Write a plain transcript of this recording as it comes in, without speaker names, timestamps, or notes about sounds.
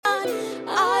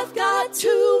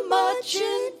much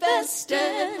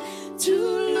invested to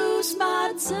lose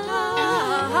my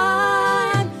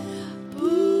time.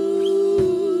 Ooh,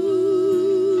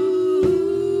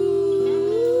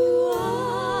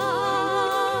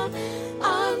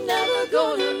 I'm never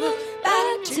gonna look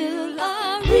back till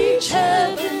I reach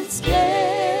heaven's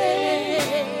gate.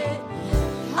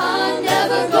 I'm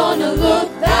never gonna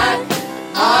look back.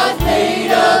 I've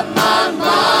made up my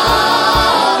mind.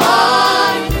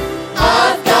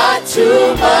 I've got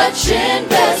too much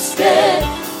invested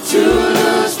to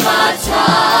lose my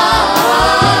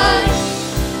time.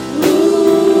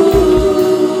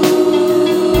 Ooh,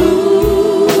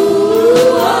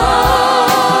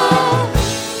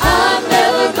 I'm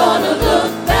never gonna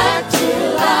look back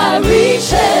till I reach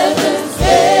heaven's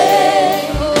gate.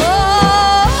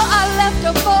 Oh, I left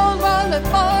a bold roll of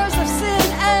bars of sin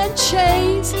and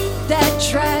chains that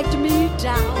dragged me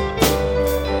down.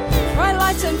 Bright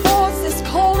lights and voices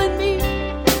calling me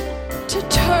to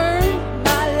turn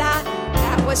my life.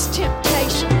 That was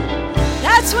temptation.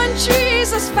 That's when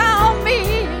Jesus found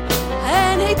me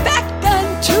and he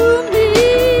beckoned to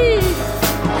me.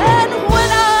 And when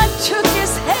I took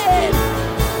his hand,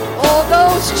 all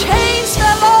those chains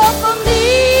fell off of me.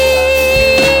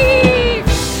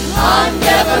 I'm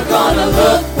never gonna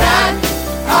look back.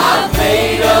 I've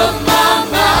made up my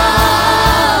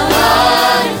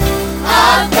mind.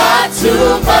 I've got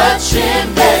too much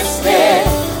invested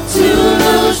to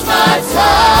lose my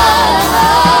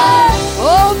time.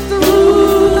 Oh,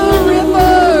 through the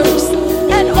rivers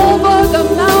and over the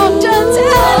mountains and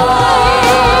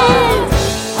plains.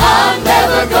 I'm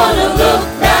never gonna look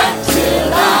back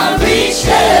till I reach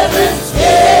heaven's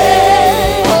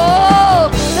gate. Oh,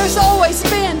 there's always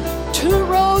been two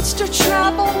roads to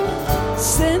travel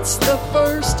since the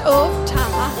first of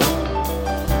time.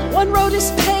 One road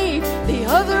is paved, the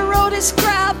other road is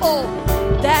gravel.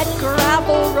 That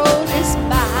gravel road is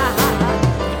mine.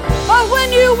 But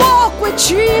when you walk with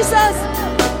Jesus,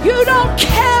 you don't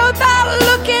care about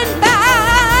looking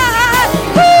back.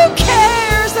 Who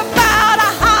cares about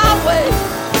a highway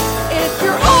if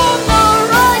you're on the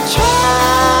right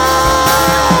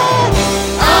track?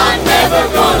 I'm never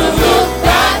gonna look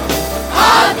back.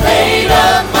 I've made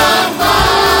up my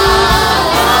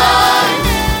mind.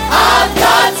 I've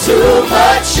got too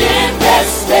much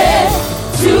invested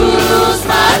to lose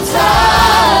my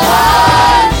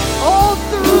time. Oh,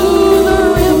 through the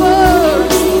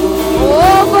rivers,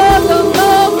 over the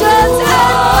mountains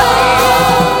and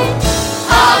plains.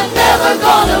 I'm never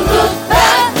gonna look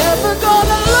back. Never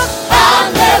gonna look back. I'm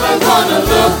never gonna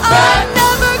look back. I'm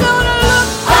never gonna look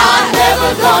back. I'm never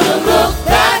gonna look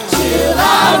back till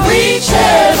I reach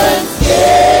heaven's gate.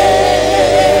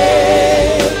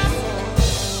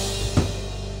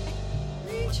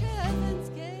 Reach heaven's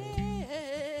gate.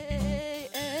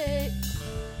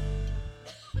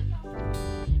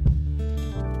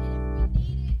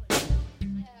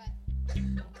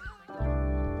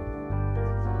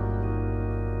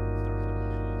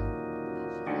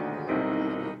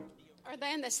 Are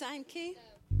they in the same key?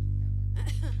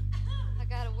 I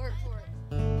gotta work for it.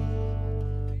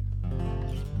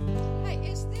 Hey,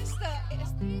 is this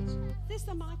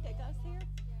the mic that goes here?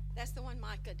 That's the one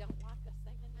Micah don't like us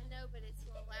singing. I know, but it's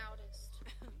the loudest.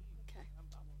 Okay.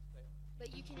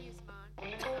 But you can use mine.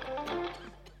 It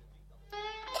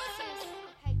says,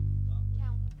 hey, Cal,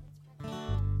 no.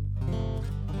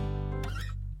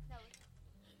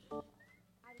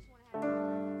 I just want to have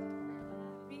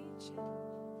Reach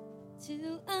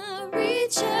till I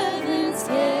reach heaven's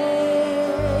gate.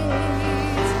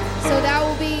 So that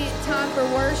will be time for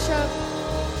worship.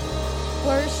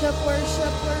 Worship,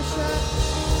 worship, worship.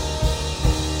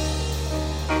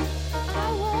 I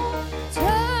won't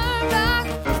turn back.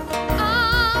 I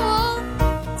won't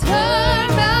turn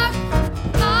back.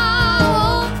 I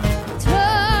won't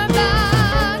turn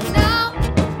back now.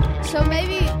 So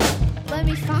maybe let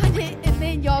me find it and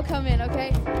then y'all come in,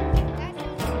 okay?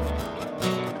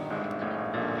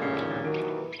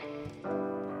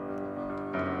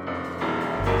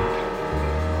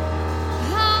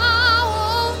 I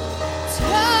won't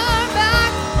turn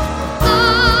back. I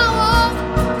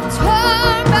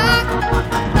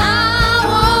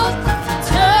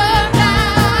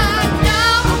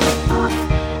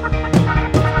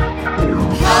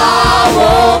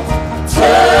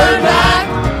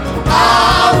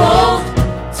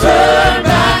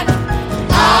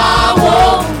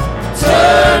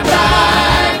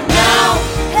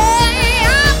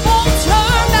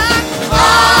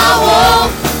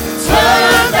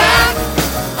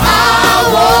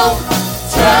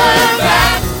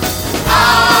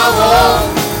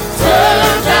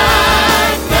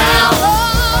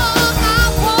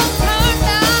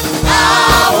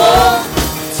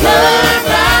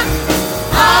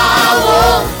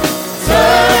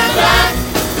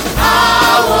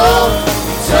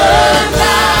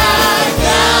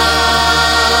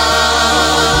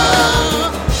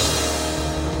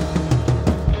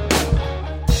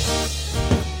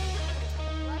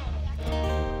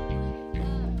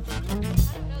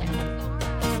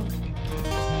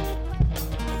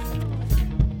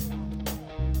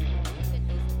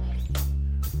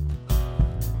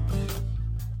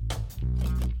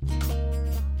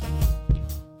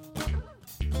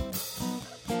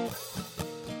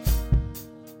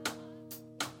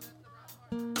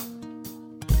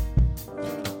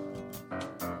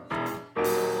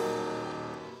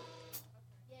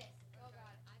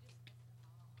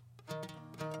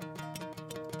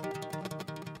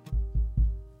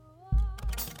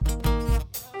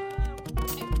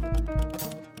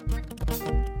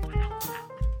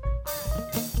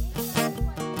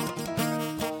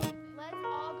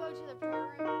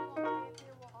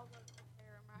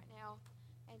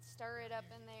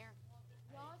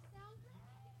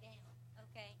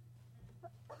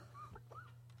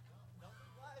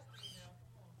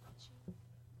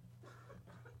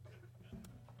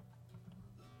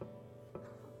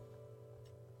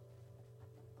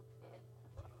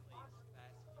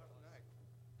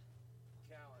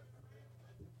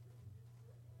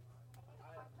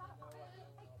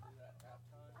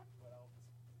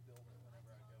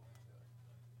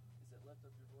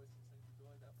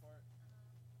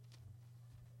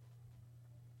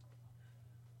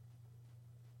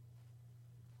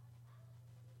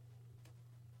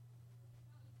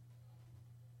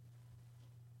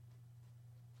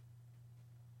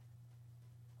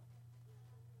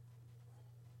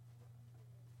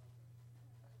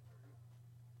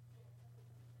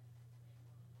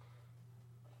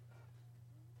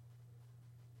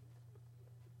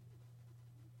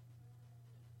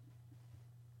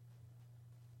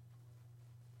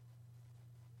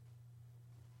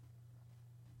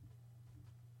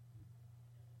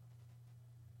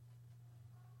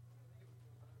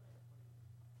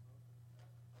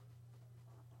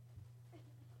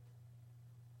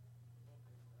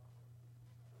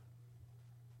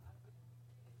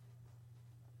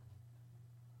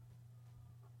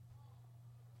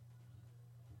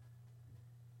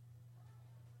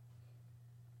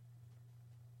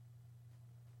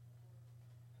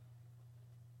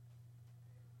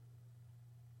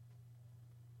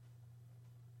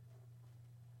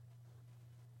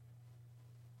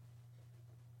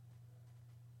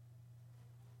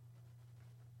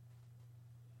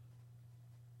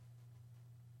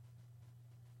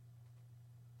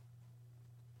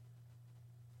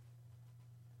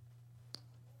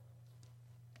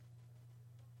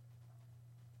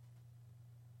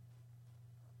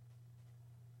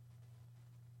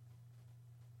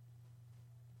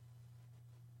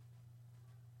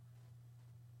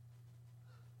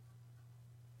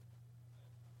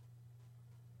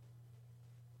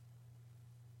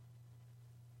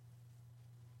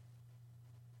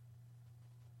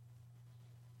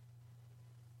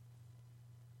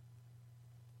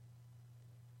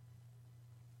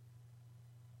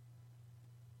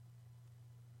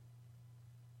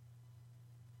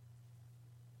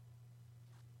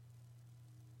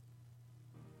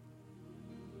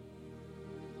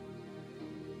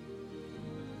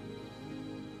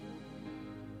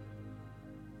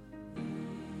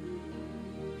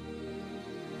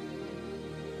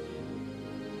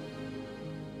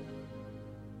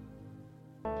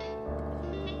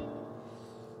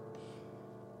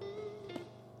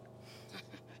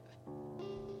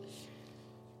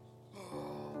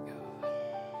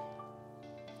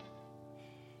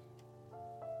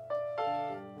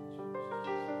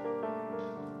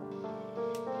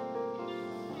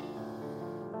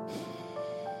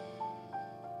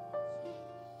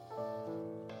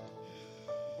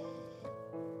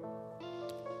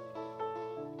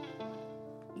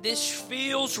This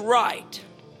feels right.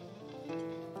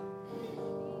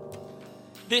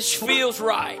 This feels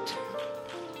right.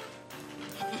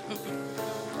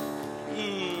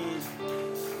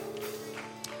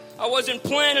 I wasn't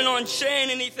planning on saying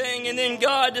anything, and then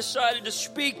God decided to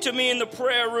speak to me in the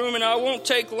prayer room, and I won't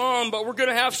take long, but we're going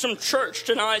to have some church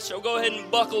tonight, so go ahead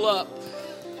and buckle up.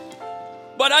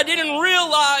 But I didn't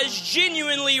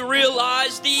genuinely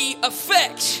realize the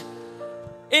effects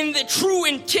in the true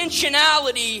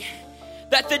intentionality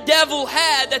that the devil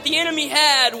had, that the enemy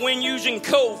had when using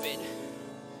COVID.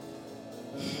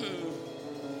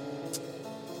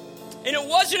 And it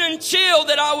wasn't until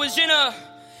that I was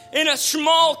in a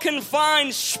small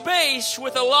confined space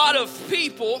with a lot of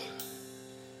people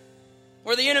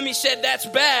where the enemy said that's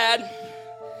bad,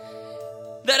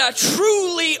 that I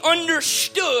truly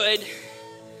understood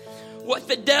what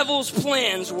the devil's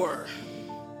plans were.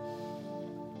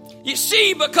 You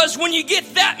see, because when you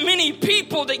get that many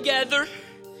people together,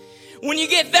 when you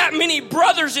get that many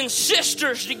brothers and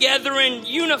sisters together in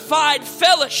unified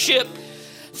fellowship,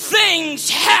 things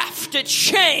have to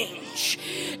change.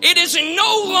 It is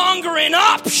no longer an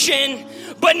option,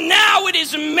 but now it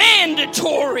is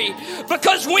mandatory.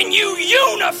 Because when you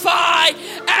unify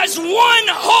as one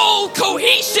whole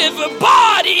cohesive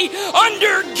body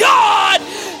under God,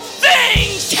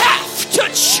 things have to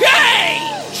change.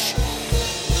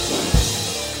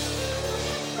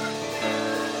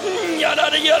 And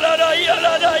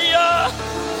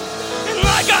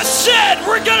like I said,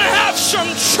 we're going to have some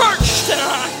church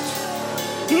tonight.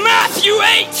 Matthew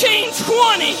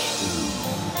 18:20.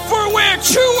 For where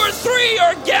 2 or 3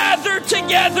 are gathered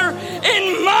together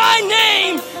in my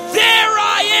name, there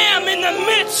I am in the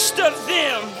midst of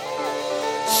them.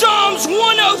 Psalms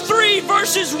 103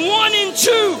 verses 1 and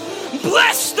 2.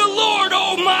 Bless the Lord,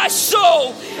 O my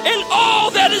soul, and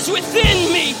all that is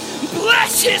within me.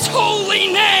 Bless his holy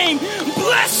name.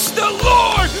 Bless the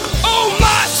Lord, O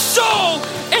my soul,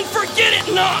 and forget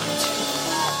it not.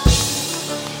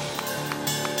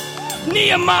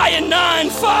 Nehemiah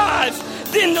 9:5.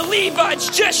 Then the Levites,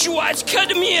 Jeshuites,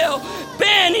 Kadmiel,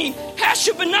 Bani,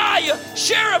 Hashabaniah,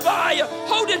 Sherebiah,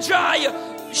 Hodijah,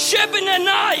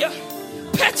 Shebaniah,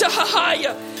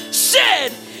 Petahiah,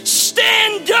 said,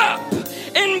 stand up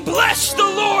and bless the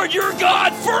Lord your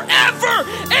God forever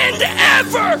and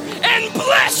ever, and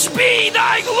blessed be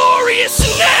thy glorious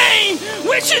name,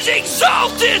 which is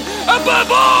exalted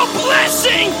above all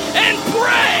blessing and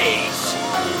praise.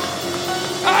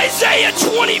 Isaiah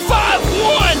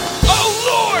 25:1. O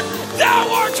Lord,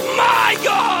 thou art my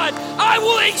God. I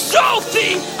will exalt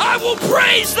thee. I will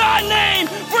praise thy name,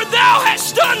 for thou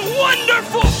hast done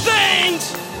wonderful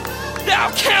things.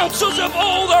 Thou counsels of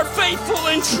old are faithful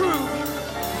and true.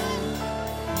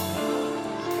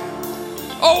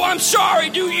 Oh, I'm sorry.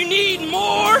 Do you need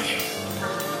more?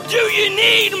 Do you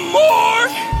need more?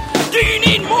 Do you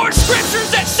need more scriptures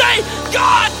that say,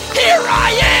 God, here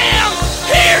I am.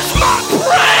 Here's my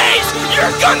praise.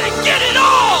 You're gonna get it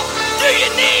all. Do you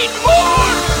need more?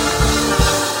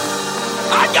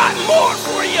 I got more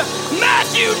for you.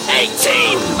 Matthew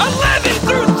 18:11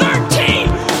 through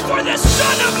 13. For the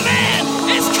Son of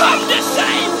Man is come to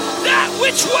save that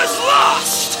which was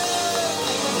lost.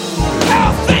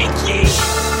 How think ye,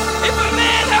 if a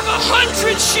man have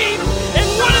 100 sheep, and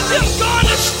one of them gone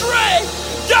astray,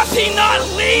 doth he not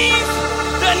leave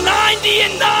the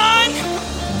 99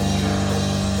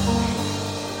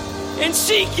 and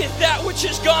seeketh that which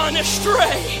is gone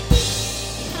astray?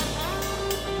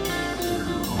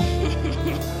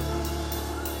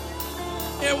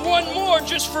 And one more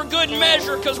just for good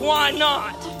measure, because why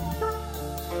not?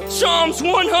 Psalms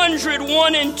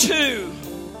 101 and 2.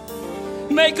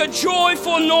 Make a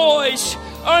joyful noise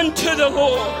unto the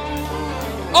Lord,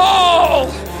 all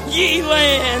ye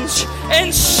lands,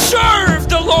 and serve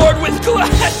the Lord with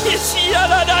gladness,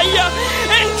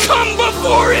 and come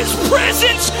before his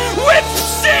presence with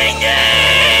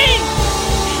singing.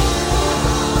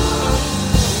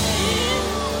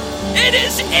 It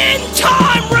is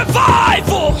end-time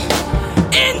revival.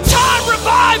 End-time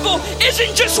revival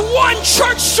isn't just one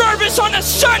church service on a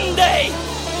Sunday.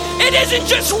 It isn't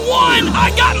just one,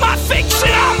 I got my fix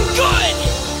and I'm good.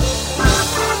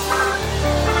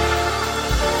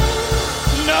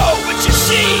 No, but you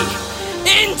see,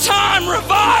 end-time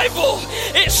revival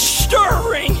is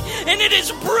stirring and it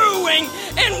is brewing,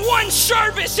 and one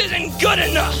service isn't good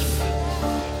enough.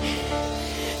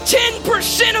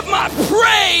 10% of my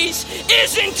praise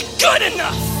isn't good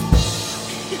enough.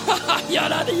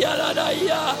 Yada, yada, yada,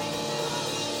 yada.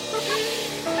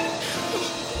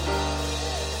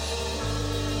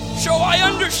 So I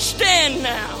understand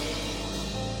now.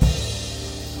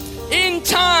 End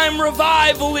time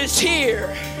revival is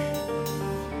here.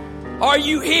 Are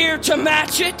you here to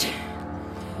match it?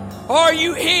 Are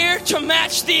you here to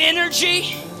match the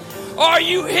energy? Are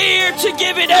you here to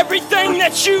give it everything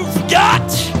that you've got?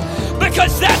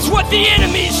 Because that's what the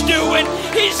enemy's doing.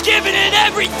 He's giving it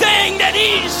everything that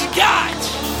he's got.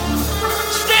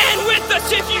 Stand with us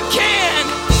if you can,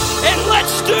 and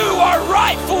let's do our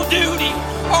rightful duty,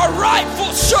 our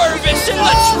rightful service, and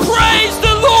let's praise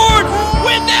the Lord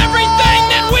with everything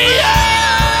that we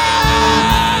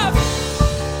have.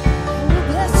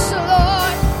 Bless the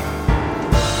Lord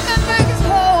and make his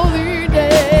holy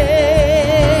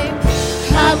name.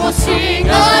 I will sing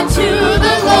unto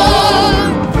the Lord,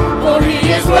 for he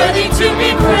is worthy to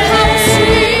be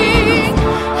praised.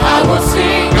 I will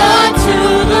sing unto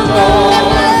the Lord,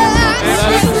 and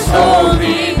bless his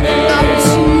holy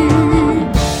name.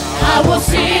 I will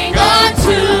sing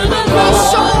unto the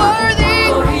Lord,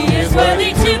 for he is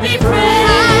worthy to be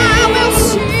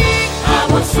praised. I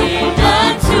will sing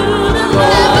unto the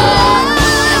Lord,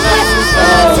 and bless his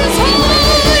holy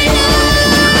name.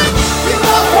 You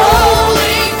are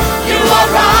holy, you are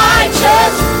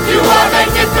righteous, you are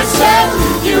magnificent,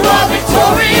 you are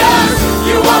victorious,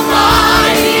 you are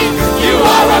mighty, you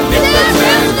are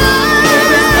omnipotent. There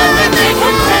is none that may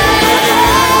compare.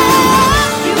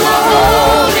 You are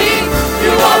holy,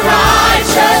 you are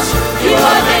righteous, you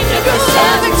are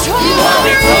magnificent, you are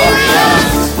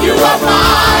victorious, you are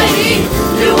mighty,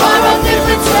 you are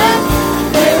omnipotent.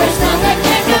 There is none that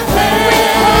can compare.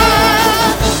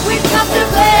 We come to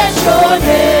bless your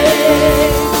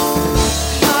name.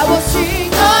 I will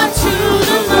sing unto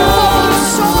the Lord,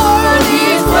 for he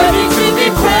is worthy to be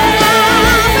praised.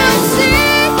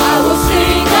 I will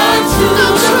sing unto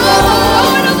the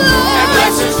Lord, and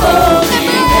bless his holy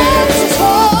name.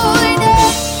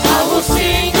 I will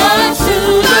sing unto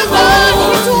the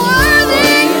Lord, for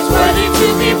he is worthy to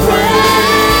be praised.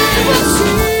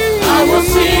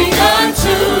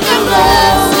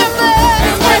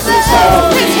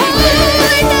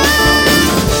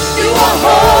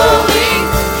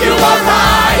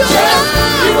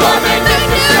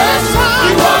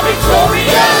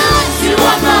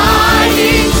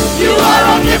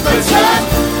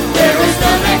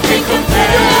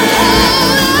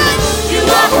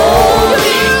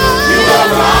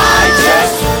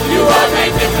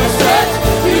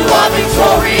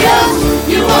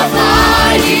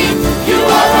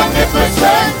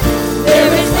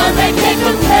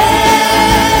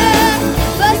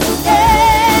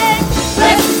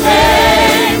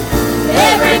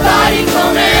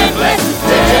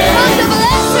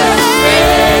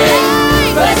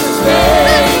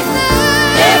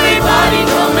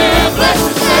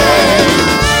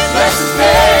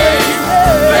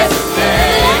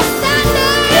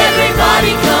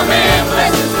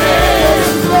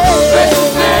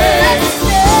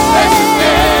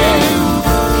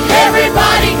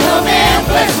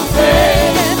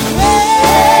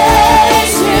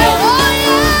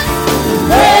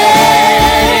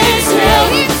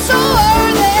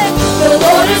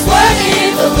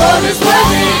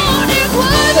 worthy.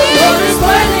 The Lord is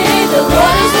worthy. The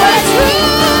Lord is worthy.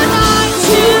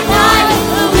 Tonight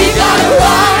we got a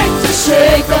right to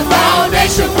shake the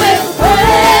foundation with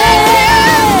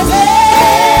praise.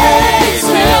 Praise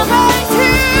Him.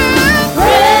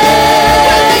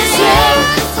 Praise Him.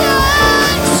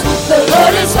 The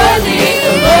Lord is worthy.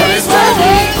 The Lord is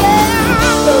worthy.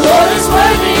 The Lord is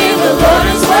worthy. The Lord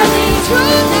is worthy.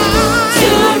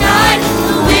 Tonight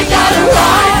we got a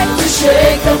right to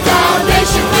shake the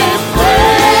foundation with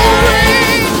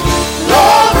praise.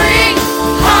 Glory,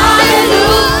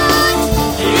 hallelujah.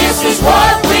 This is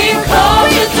what we've come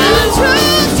to do.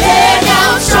 Tear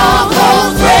down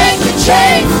strongholds, break the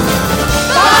chains.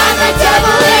 Bind the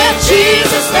devil in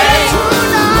Jesus' name.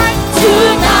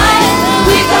 Tonight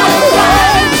we got a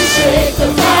right to shake the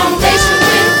foundation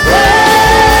with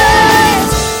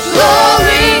praise.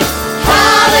 Glory,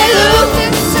 hallelujah.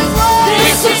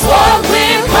 This is what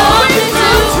we've come to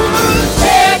do.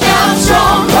 Tear down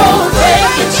strongholds, break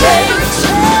the chains.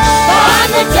 Bind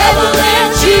the devil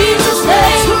in Jesus'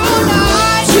 name.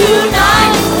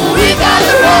 Tonight we got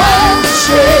a right to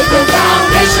shake the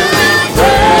foundation with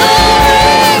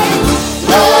praise.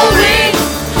 Glory,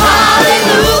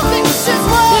 hallelujah.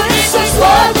 This is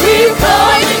what we've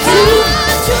come to do.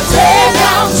 Tear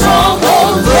down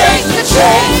strongholds, break the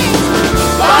chains.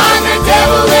 Bind the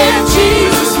devil in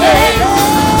Jesus' name.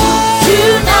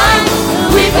 Tonight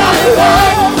we got a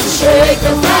right to shake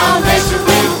the foundation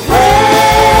with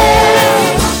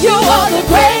praise. You are the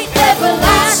great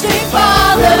everlasting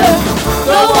Father,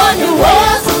 the one who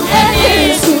was and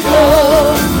is to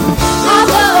come.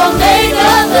 Alpha,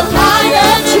 Omega, the Lion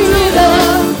of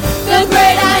Judah, the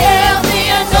great I am, the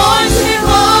anointed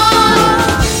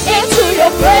one. Into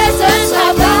your presence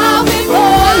I bow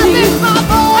before you.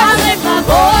 I lift my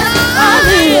voice, I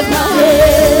lift my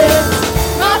head.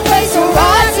 My praise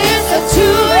arises to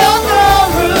your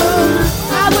throne room.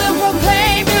 I will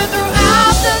proclaim you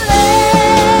throughout the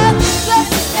land. Bless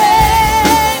His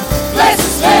name, bless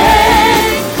His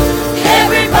name.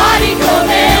 Everybody come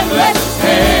and bless His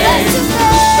name.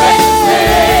 Bless His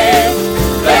name,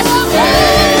 bless His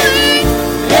name.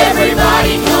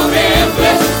 Everybody come and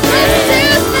bless His name.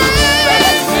 Bless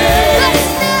His name,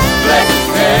 bless His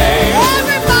name.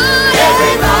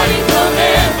 Everybody come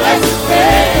and bless His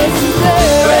name.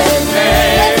 Bless His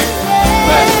name,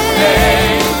 bless His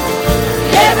name.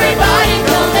 Everybody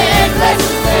come and bless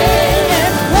His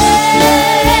name.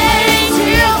 Praise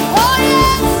Him, oh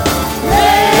yes.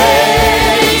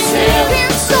 Praise Him.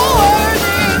 He's so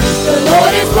worthy. The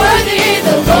Lord is worthy.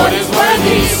 The Lord is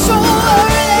worthy. So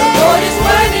worthy. The Lord is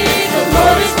worthy. The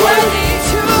Lord is worthy.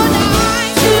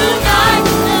 Tonight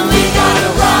we got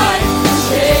a right to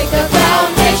shake the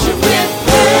foundation with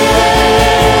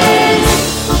praise.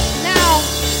 Now,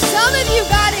 some of you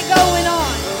got it going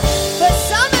on, but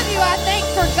some of you, I think,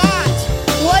 forgot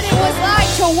what it was like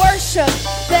to worship,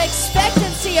 the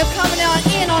expectancy of coming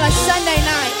in on a Sunday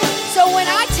night. So when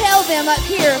I tell them up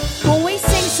here, when we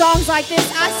sing songs like this,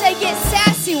 I say get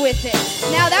sassy with it.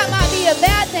 Now, that might be a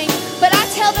bad thing, but I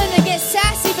tell them to get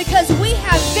sassy because we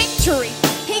have victory.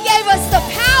 He gave us the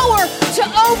power to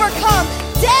overcome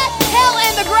death, hell,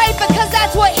 and the grave because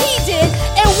that's what He did,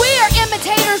 and we are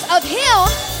imitators of Him.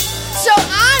 So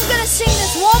I'm going to sing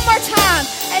this one more time,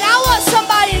 and I want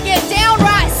somebody to get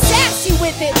downright sassy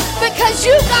with it because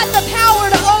you've got the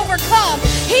power to overcome.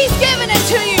 He's given it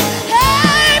to you.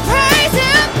 Hey, praise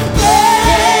Him.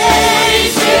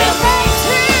 Praise Him. Praise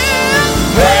Him.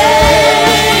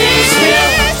 Praise Him.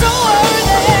 He's so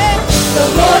worthy. The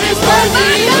Lord is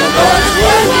worthy. The Lord is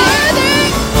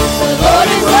worthy. The Lord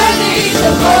is worthy.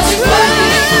 The Lord is worthy.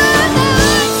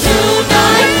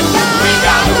 Tonight we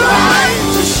got the right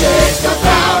to shake the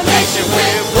foundation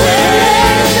with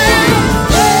praise.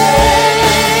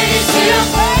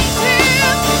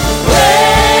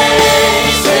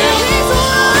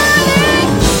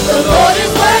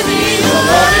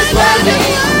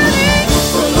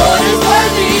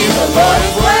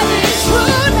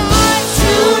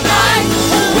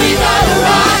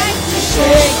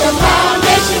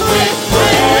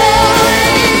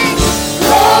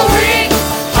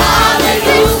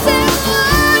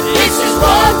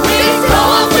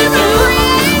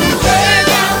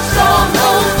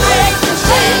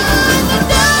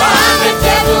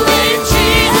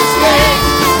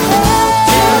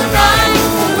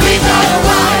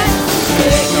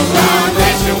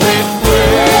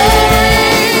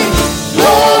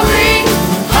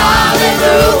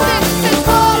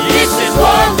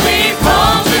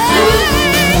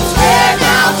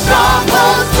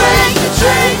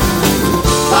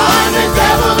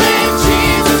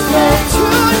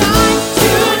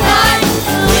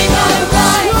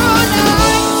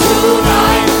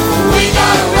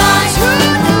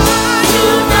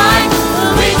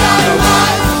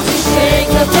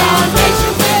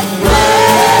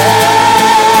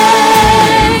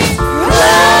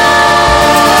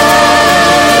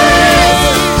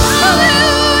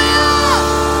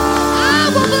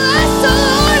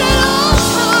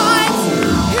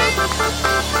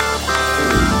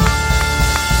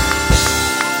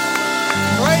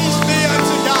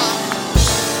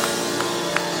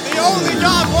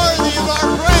 our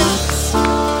praise.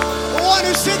 The one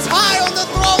who sits high on the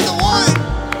throne, the one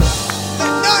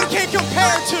that none can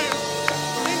compare to.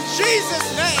 In Jesus'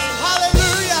 name,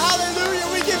 hallelujah, hallelujah.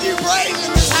 We give you praise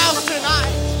in this house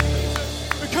tonight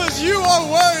because you are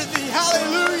worthy,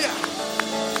 hallelujah.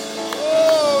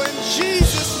 Oh, in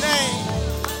Jesus' name.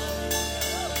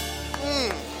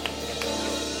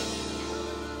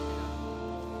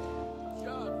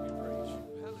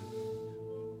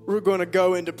 We're going to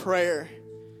go into prayer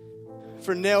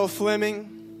for Nell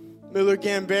Fleming, Miller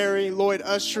Gambari, Lloyd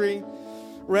Usry,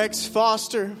 Rex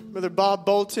Foster, Brother Bob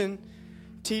Bolton,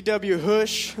 T.W.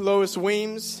 Hush, Lois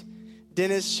Weems,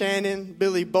 Dennis Shannon,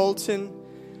 Billy Bolton,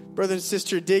 Brother and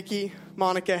Sister Dickey,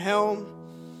 Monica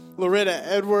Helm, Loretta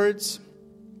Edwards,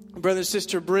 Brother and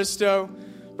Sister Bristow,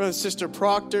 Brother and Sister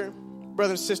Proctor,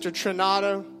 Brother and Sister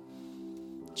Trinato,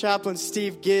 Chaplain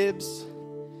Steve Gibbs,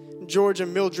 George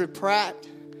and Mildred Pratt.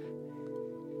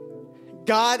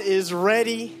 God is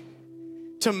ready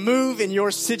to move in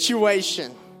your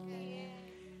situation.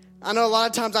 I know a lot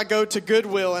of times I go to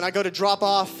Goodwill and I go to drop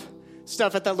off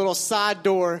stuff at that little side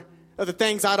door of the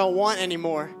things I don't want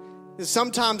anymore. And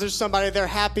sometimes there's somebody there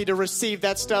happy to receive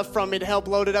that stuff from me to help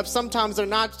load it up. Sometimes they're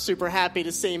not super happy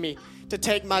to see me, to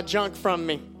take my junk from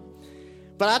me.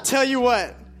 But I tell you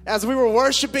what, as we were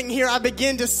worshiping here, I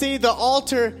began to see the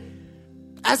altar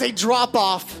as a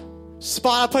drop-off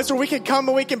spot, a place where we can come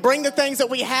and we can bring the things that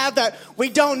we have that we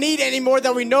don't need anymore,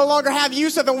 that we no longer have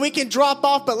use of, and we can drop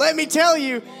off. But let me tell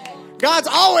you, God's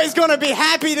always going to be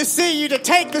happy to see you, to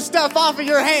take the stuff off of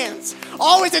your hands.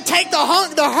 Always to take the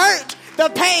hurt, the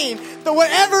pain, the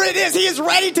whatever it is. He is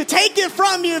ready to take it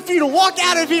from you, for you to walk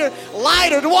out of here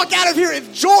lighter, to walk out of here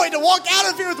with joy, to walk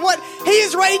out of here with what He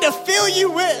is ready to fill you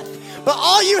with. But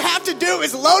all you have to do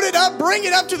is load it up, bring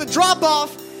it up to the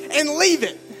drop-off, and leave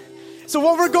it. So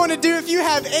what we're going to do, if you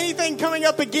have anything coming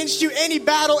up against you, any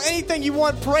battle, anything you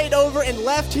want prayed over and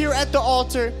left here at the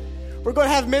altar, we're going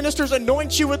to have ministers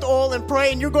anoint you with oil and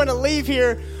pray, and you're going to leave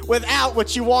here without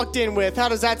what you walked in with. How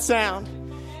does that sound?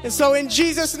 And so in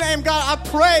Jesus' name, God, I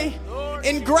pray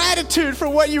in gratitude for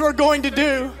what you are going to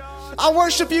do. I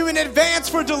worship you in advance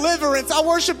for deliverance. I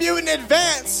worship you in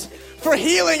advance for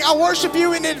healing. I worship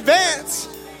you in advance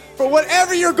for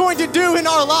whatever you're going to do in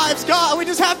our lives, God. We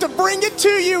just have to bring it to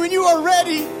you, and you are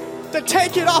ready to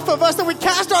take it off of us, and we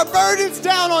cast our burdens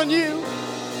down on you.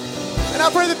 And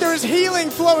I pray that there is healing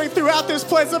flowing throughout this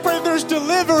place. I pray that there's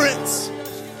deliverance,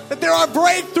 that there are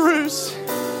breakthroughs.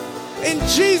 In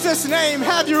Jesus' name,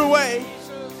 have your way.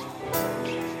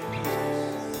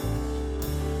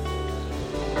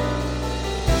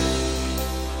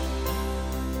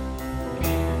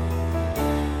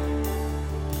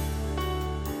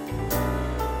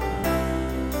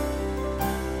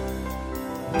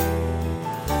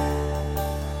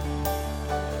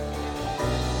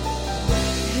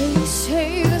 They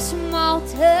say this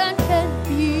mountain can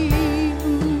be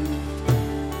moved.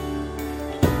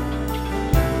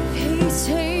 They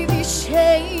say these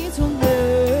chains will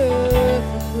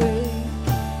never break.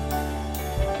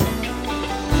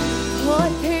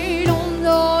 But they don't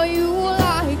know you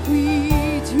like we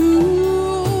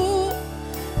do.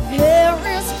 There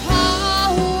is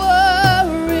power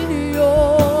in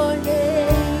your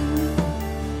name.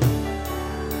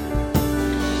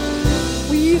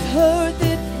 We've heard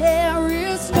that there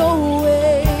is no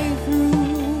way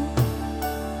through.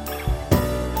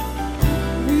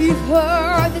 We've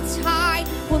heard the tide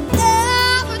will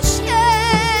never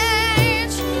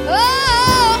change.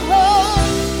 Oh,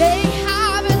 they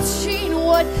haven't seen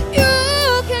what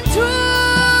you can do.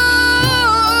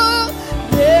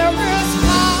 There is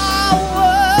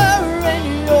power in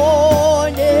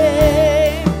your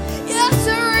name. Yes,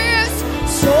 there is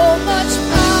so much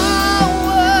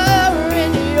power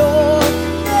in your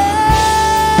name.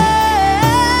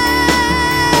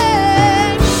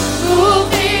 Move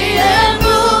me and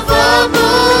move above.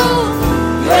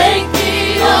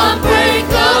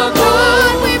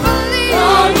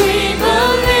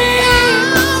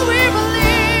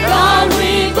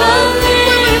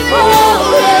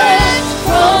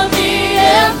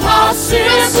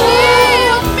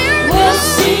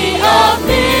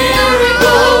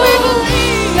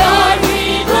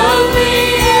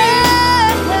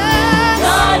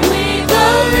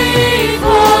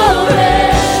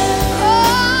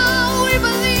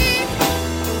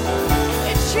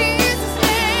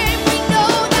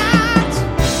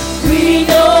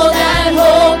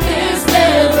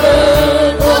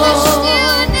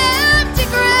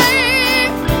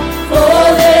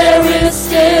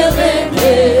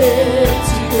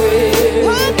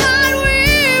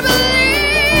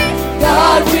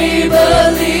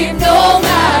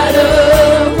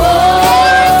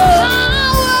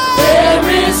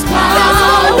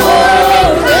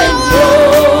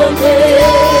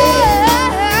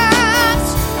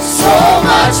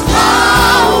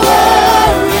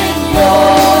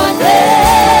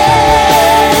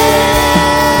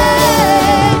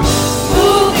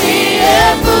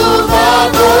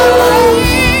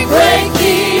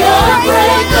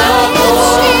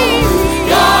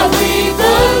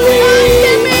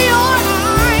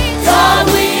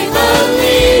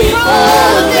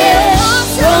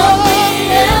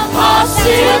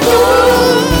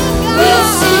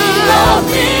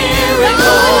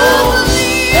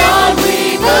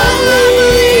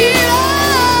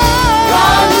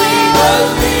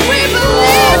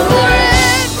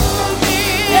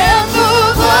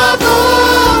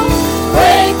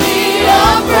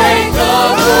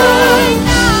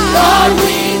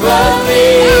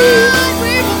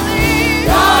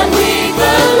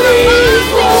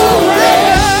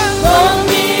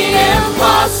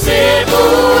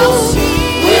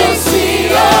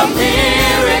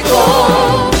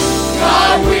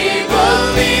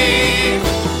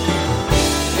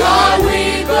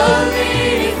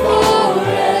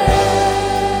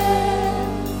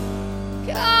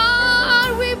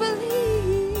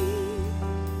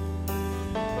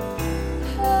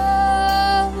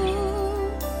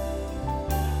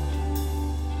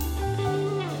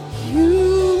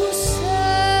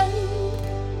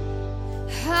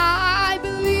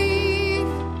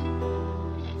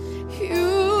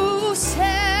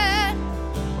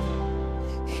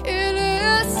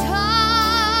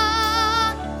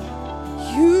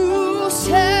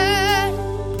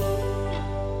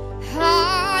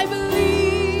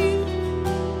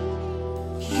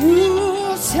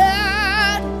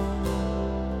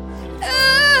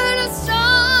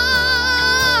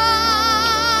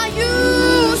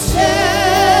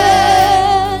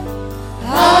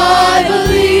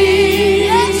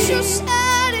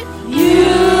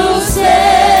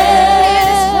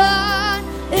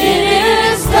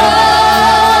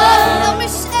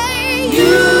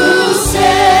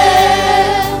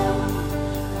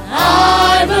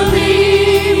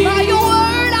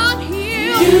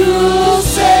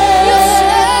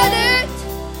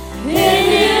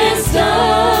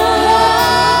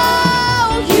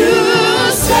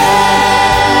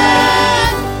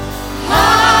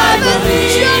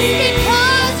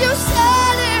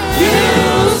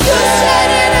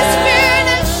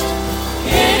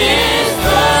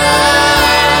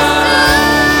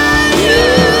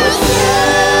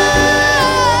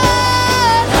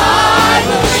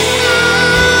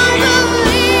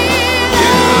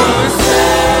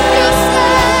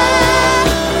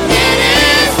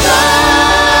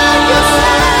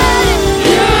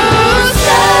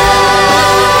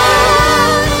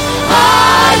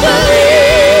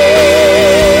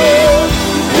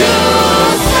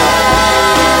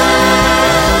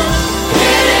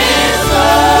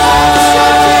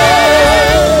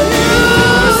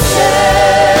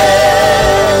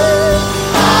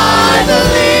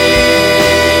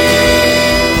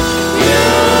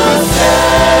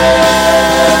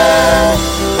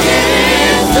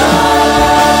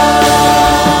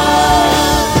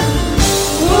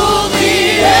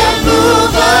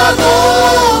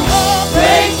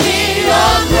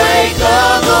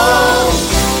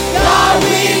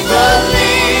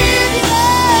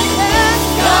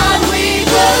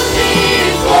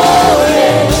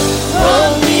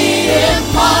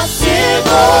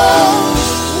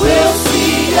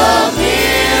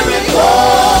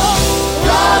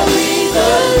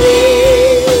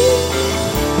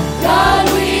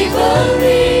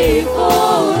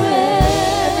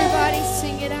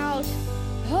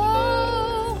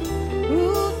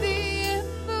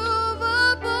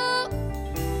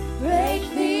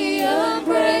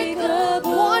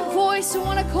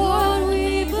 God,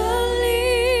 we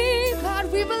believe.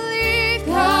 God, we believe.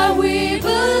 God, we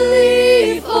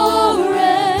believe for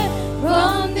it.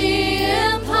 From the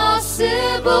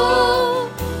impossible,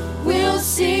 we'll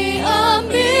see a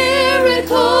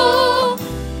miracle.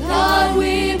 God,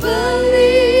 we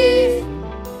believe.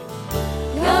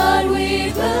 God,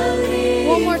 we believe.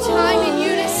 One more time in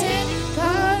unison.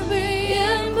 God, be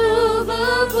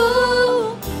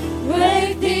immovable.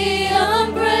 Break the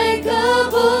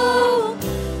unbreakable.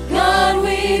 God,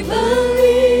 we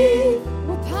believe.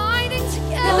 We're binding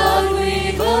together. God,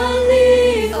 we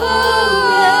believe.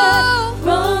 Oh,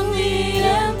 from the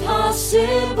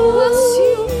impossible,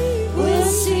 we'll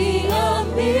see a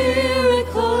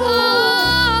miracle.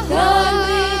 God,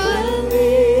 we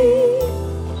believe.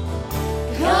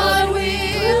 God, we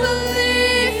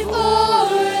believe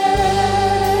for it.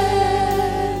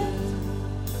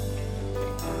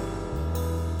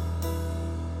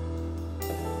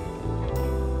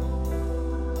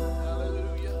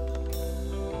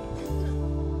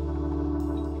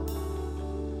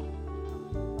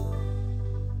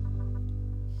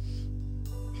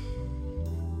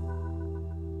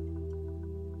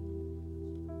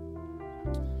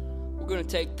 We're going to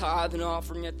take tithe and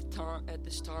offering at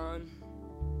this time.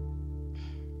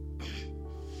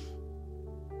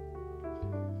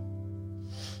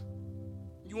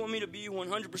 You want me to be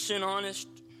 100% honest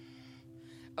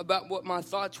about what my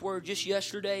thoughts were just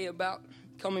yesterday about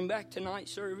coming back to night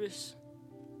service?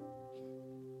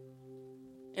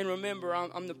 And remember,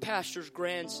 I'm the pastor's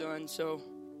grandson, so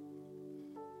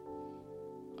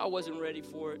I wasn't ready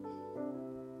for it.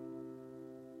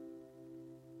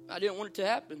 I didn't want it to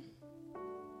happen.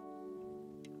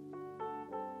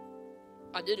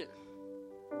 I didn't.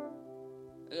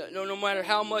 No matter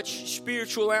how much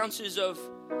spiritual ounces of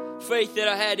faith that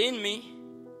I had in me,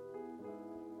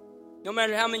 no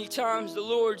matter how many times the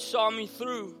Lord saw me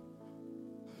through,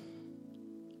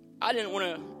 I didn't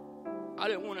want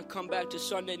to come back to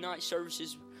Sunday night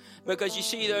services, because you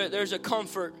see, there's a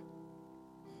comfort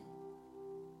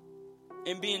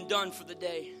in being done for the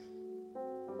day.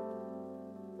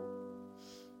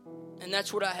 And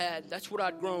that's what I had. That's what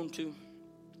I'd grown to.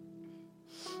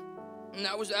 And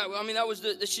that was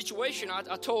the situation.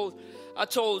 I told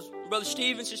Brother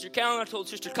Stephen, Sister Callan, I told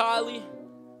Sister Kylie,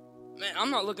 man,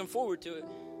 I'm not looking forward to it.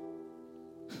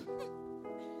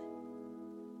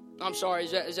 I'm sorry,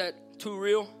 is that too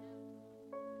real?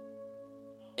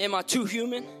 Am I too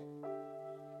human?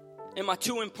 Am I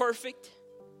too imperfect?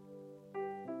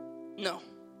 No.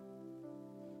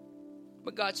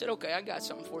 But God said, okay, I got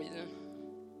something for you then.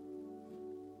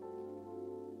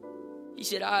 He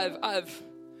said, I have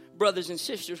brothers and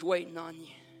sisters waiting on you.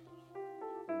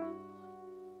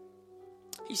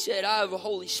 He said, I have a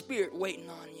Holy Spirit waiting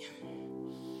on you.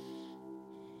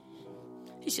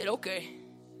 He said, okay,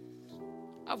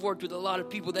 I've worked with a lot of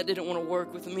people that didn't want to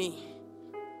work with me.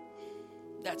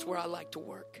 That's where I like to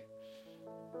work.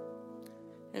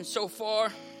 And so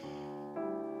far,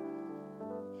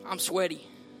 I'm sweaty.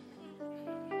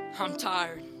 I'm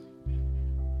tired.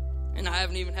 And I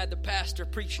haven't even had the pastor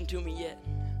preaching to me yet.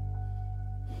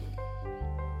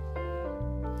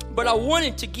 But I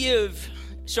wanted to give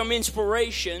some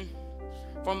inspiration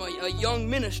from a young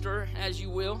minister, as you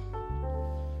will,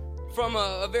 from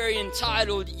a very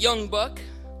entitled young buck,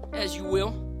 as you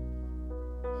will,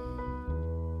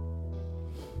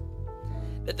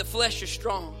 that the flesh is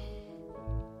strong,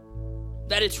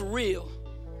 that it's real,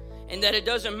 and that it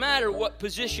doesn't matter what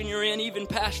position you're in. Even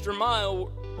Pastor Mile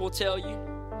will tell you,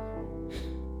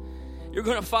 you're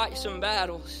going to fight some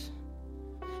battles.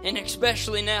 And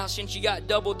especially now, since you got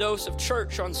double dose of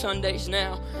church on Sundays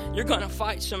now, you're going to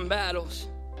fight some battles.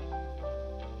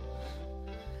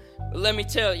 But let me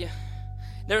tell you,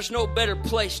 there's no better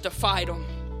place to fight them.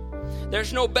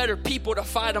 There's no better people to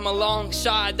fight them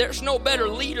alongside. There's no better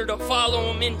leader to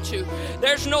follow them into.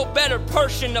 There's no better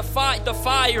person to fight the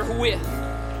fire with.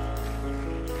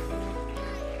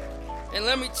 And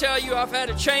let me tell you, I've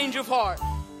had a change of heart.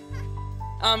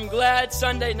 I'm glad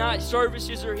Sunday night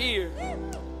services are here.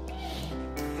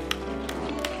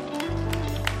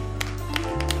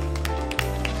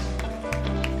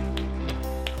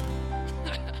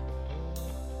 I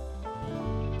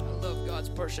love God's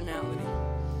personality.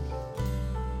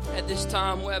 At this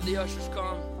time, we'll have the ushers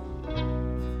come.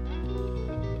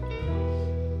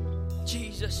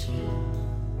 Jesus.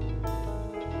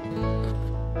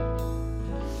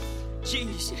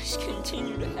 Jesus,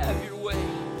 continue to have your way.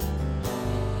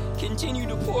 Continue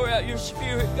to pour out your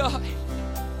Spirit, God.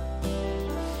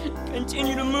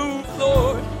 Continue to move,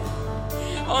 Lord,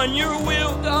 on your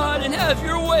will, God, and have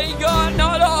your way, God,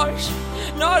 not ours.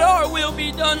 Not our will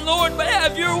be done, Lord, but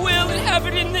have your will and have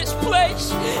it in this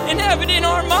place, and have it in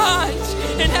our minds,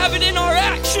 and have it in our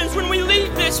actions when we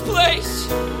leave this place.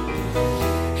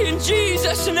 In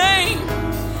Jesus' name,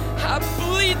 I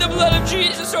plead the blood of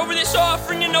Jesus over this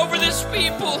offering and over this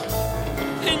people.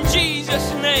 In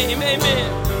Jesus' name,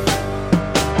 amen.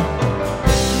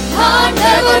 I'm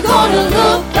never gonna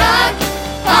look back.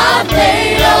 I've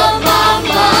made up my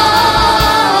mind.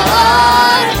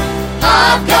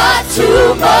 I've got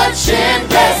too much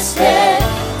invested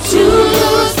to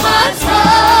lose my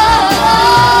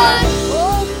time.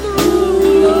 Oh, through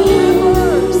the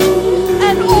rivers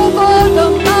and over the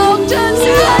mountains and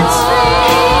streams.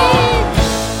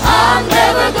 I'm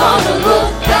never gonna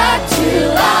look back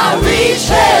till I reach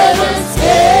heaven's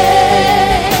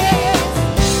gate.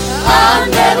 I'm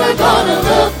never gonna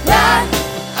look back.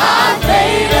 I've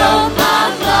made up my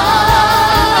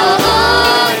mind.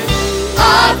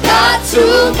 I've got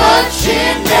too much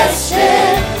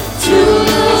invested to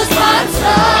lose my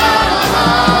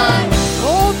time.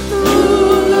 Oh,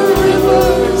 through the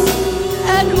rivers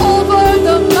and over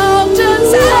the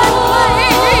mountains and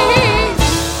plains.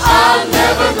 I'm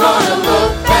never gonna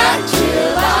look back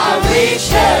till I reach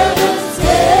heaven's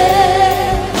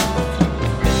gate.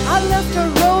 I left a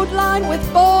road lined with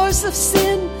bars of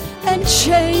sin and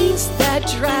chains that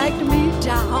dragged me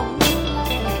down.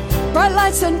 Bright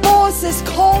lights and voices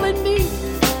calling me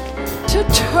to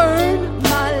turn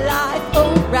my life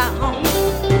around.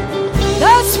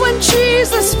 That's when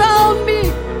Jesus found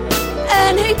me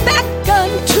and he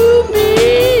beckoned to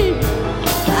me.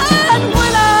 And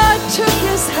when I took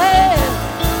his hand,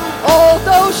 all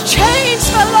those chains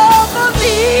fell off of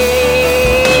me.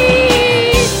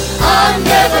 I'm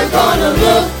never gonna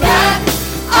look back.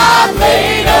 I've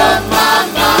made up my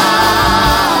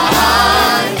mind.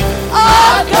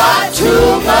 I've got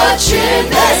too much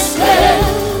invested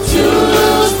to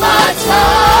lose my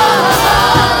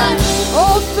time.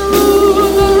 Oh,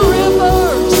 through the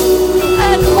rivers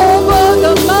and over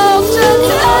the mountains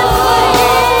and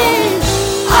plains.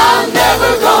 I'm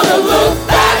never gonna look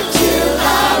back till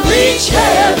I reach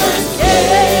heaven's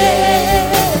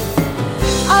gate.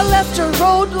 I left a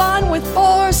road lined with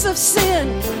bars of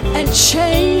sin and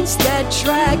chains that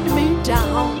dragged me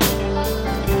down.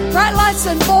 Bright lights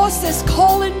and voices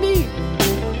calling me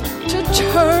to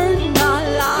turn my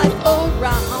life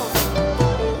around.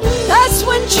 That's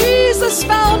when Jesus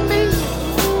found me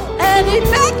and he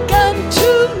beckoned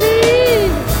to me.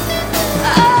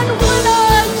 And when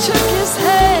I took his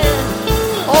hand,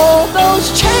 all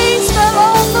those chains fell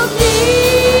off of me.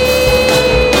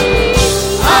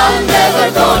 I'm never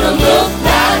gonna look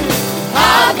back.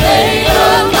 I've made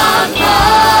up my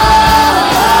mind.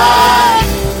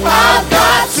 I've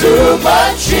got too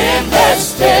much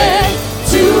invested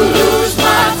to lose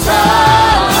my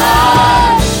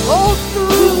time. Oh,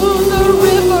 through the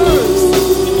rivers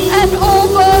and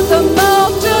over the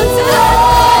mountains and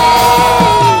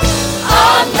plains.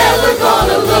 I'm never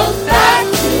gonna look back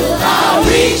till I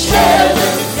reach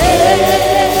heaven's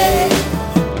gate.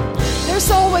 There's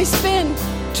always been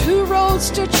two roads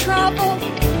to travel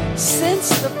since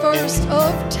the first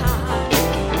of time.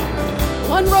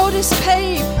 One road is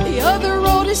paved, the other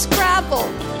road is gravel.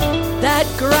 That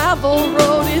gravel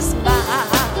road is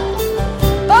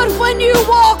mine. But when you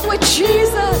walk with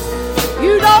Jesus,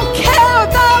 you don't care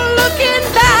about looking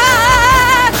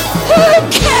back. Who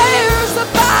cares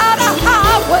about a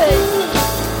highway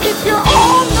if you're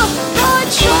on the right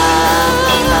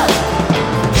track?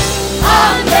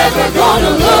 I'm never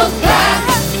gonna look back.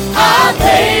 I've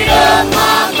made up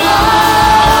my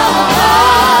mind.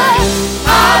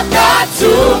 I've got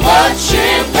too much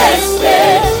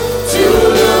invested to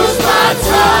lose my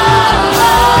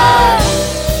time.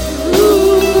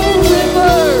 Through the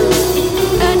rivers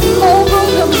and over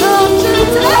the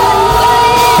mountains and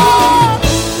plains.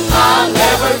 I'm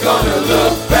never gonna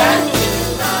look back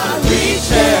till I reach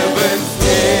heaven's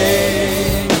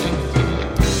gate.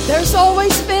 There's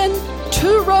always been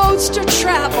two roads to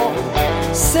travel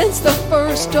since the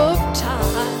first of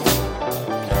time.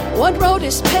 One road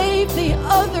is paved, the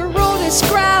other road is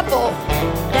gravel.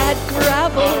 That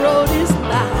gravel road is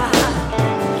mine.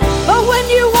 But when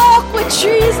you walk with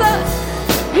Jesus,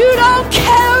 you don't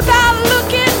care about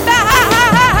looking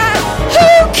back.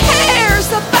 Who cares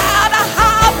about a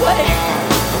highway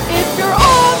if you're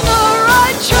on the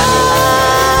right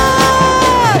track?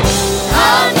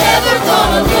 I'm never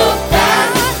gonna look back.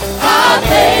 I've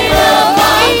made up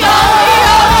my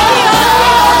mind.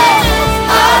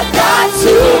 I've got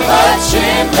too much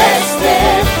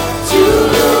invested to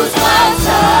lose my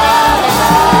time.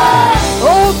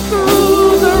 Oh,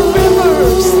 through the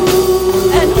rivers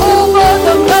and over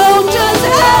the mountains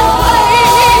and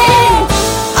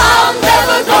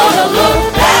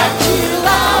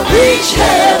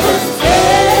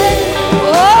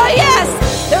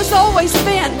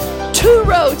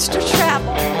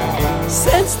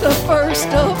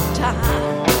waste of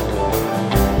time.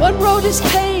 One road is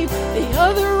paved, the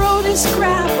other road is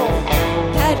gravel.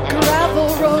 That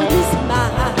gravel road is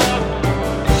mine.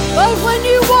 But when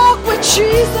you walk with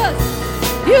Jesus,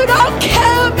 you don't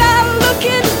care about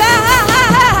looking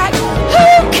back.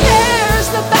 Who cares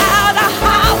about a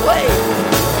highway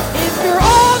if you're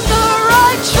on the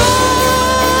right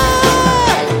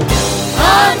track?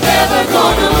 I'm never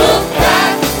gonna look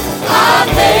back. I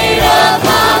made up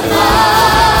my mind.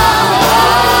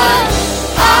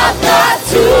 I've got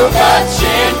too much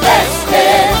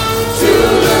invested to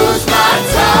lose my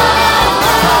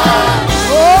time.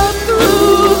 Oh,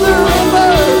 through the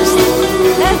rivers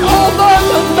and over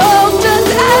the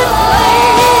mountains and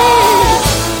plains.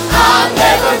 I'm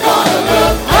never gonna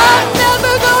look back. I'm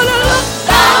never gonna look.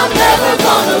 I'm never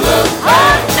gonna look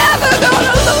back. I'm never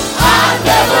gonna look. I'm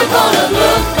never gonna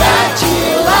look back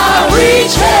till I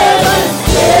reach heaven's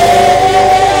gate.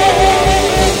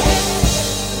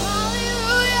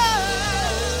 Hallelujah.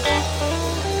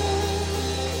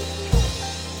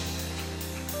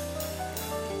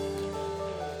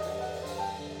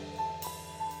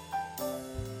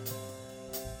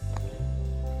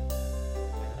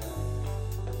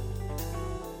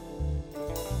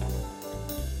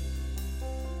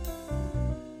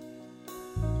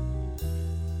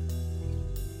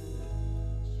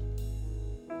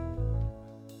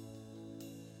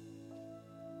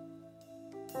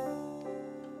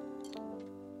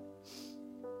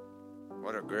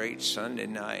 What a great Sunday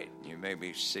night. You may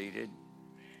be seated.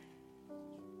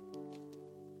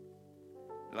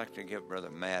 I'd like to give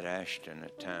Brother Matt Ashton a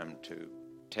time to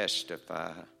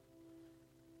testify.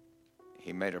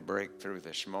 He made a breakthrough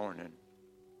this morning,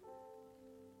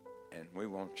 and we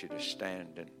want you to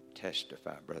stand and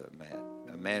testify, Brother Matt.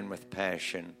 A man with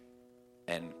passion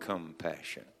and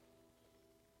compassion.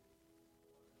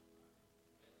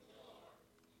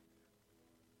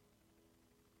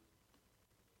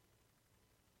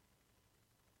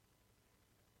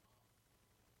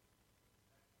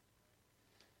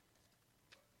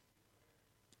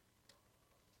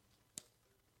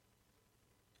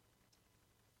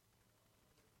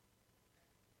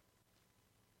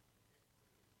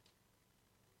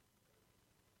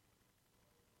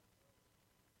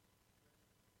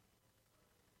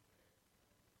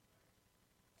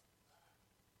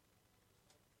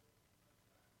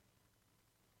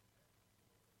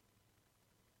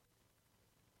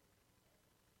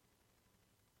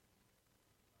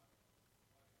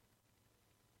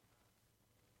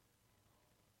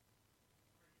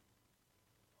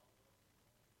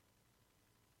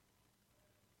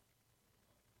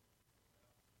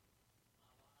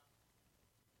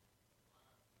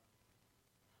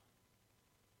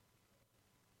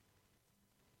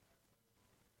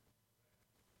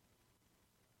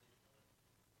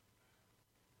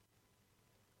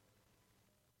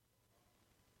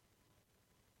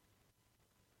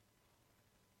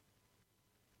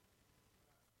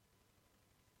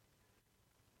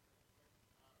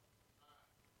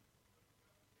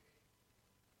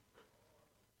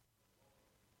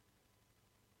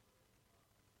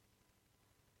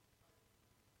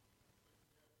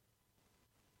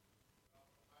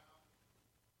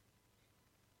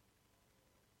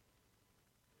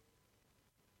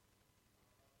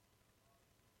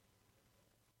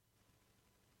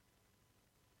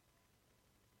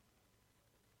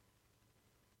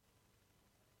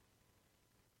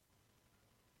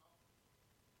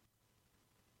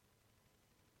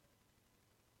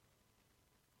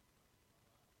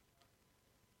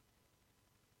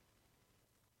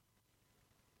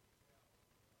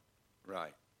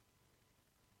 Right.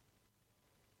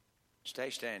 Stay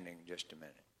standing just a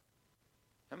minute.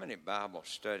 How many Bible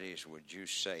studies would you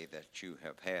say that you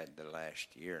have had the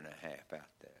last year and a half out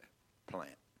there,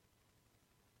 plant?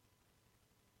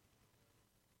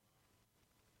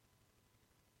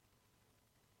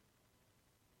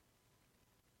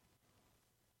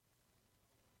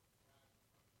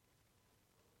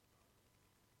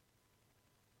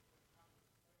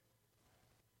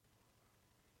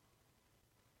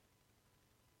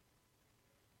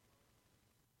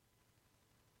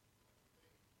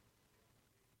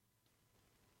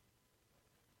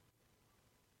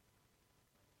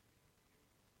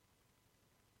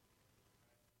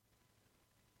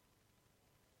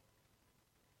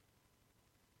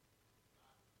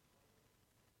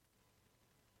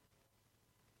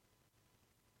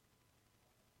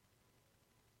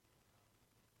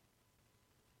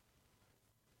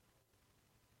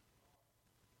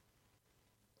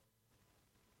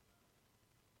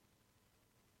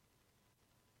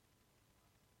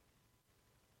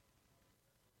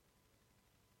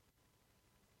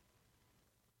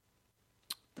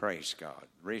 Praise God.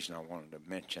 The reason I wanted to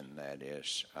mention that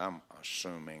is I'm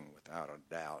assuming without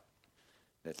a doubt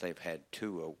that they've had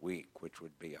 2 a week, which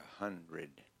would be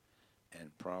 100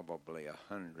 and probably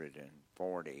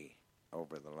 140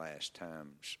 over the last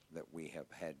times that we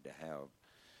have had to have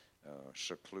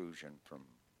seclusion from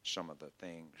some of the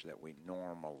things that we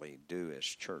normally do as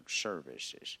church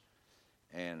services.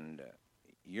 And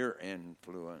your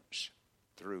influence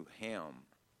through him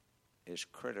is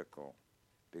critical,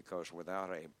 because without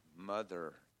a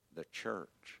mother, the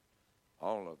church,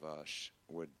 all of us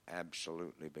would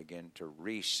absolutely begin to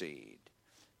reseed,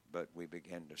 but we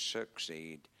begin to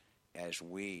succeed as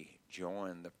we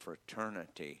join the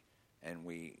fraternity and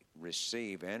we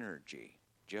receive energy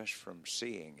just from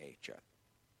seeing each other.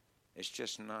 It's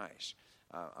just nice.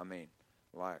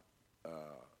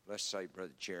 Let's say,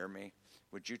 Brother Jeremy,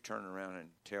 would you turn around and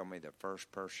tell me the first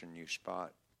person you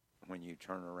spot when you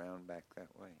turn around back that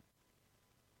way?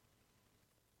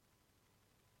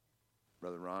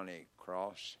 Brother Ronnie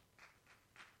Cross.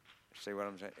 See what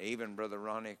I'm saying? Even Brother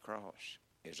Ronnie Cross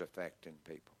is affecting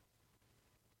people.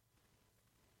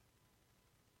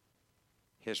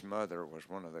 His mother was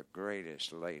one of the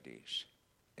greatest ladies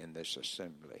in this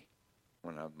assembly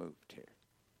when I moved here.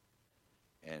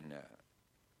 And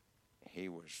he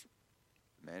was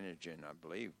managing, I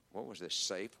believe, what was this,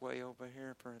 Safeway over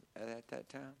here at that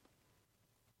time?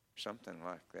 Something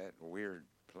like that, a weird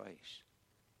place.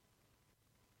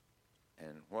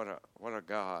 And what a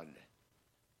God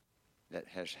that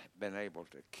has been able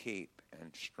to keep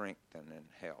and strengthen and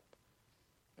help.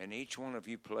 And each one of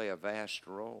you play a vast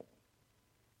role.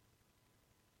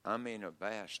 I mean a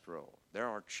vast role. There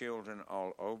are children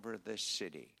all over this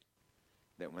city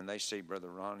that when they see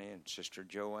Brother Ronnie and Sister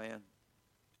Joanne,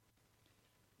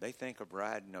 they think of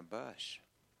riding a bus.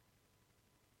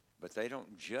 But they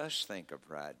don't just think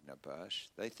of riding a bus.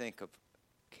 They think of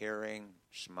carrying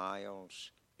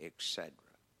smiles, etc.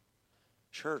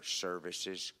 Church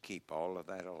services keep all of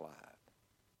that alive.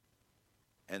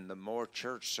 And the more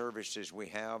church services we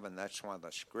have, and that's why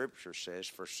the scripture says,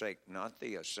 forsake not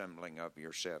the assembling of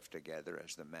yourself together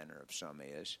as the manner of some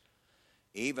is,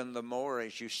 even the more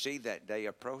as you see that day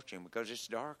approaching, because it's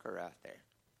darker out there.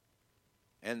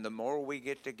 And the more we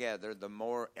get together, the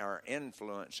more our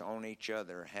influence on each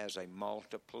other has a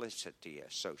multiplicity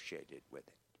associated with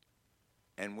it.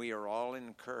 And we are all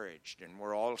encouraged, and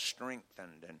we're all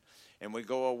strengthened, and we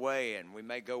go away, and we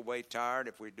may go away tired.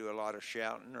 If we do a lot of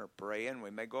shouting or praying,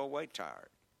 we may go away tired.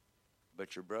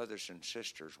 But your brothers and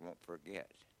sisters won't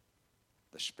forget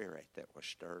the spirit that was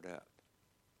stirred up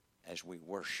as we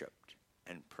worshiped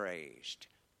and praised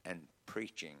and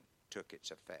preaching took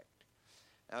its effect.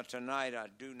 Now tonight I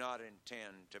do not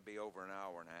intend to be over an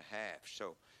hour and a half,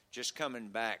 so just coming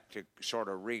back to sort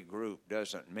of regroup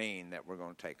doesn't mean that we're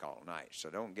going to take all night. So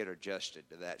don't get adjusted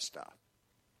to that stuff.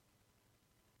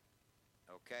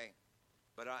 Okay?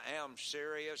 But I am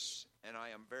serious, and I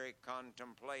am very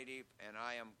contemplative, and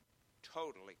I am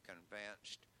totally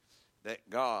convinced that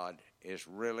God is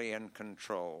really in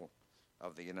control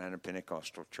of the United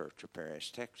Pentecostal Church of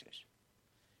Paris, Texas.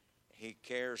 He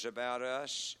cares about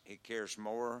us. He cares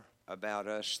more about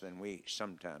us than we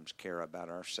sometimes care about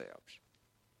ourselves.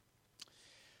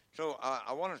 So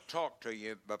I want to talk to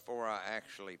you before I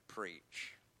actually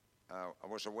preach. I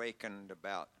was awakened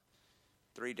about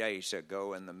 3 days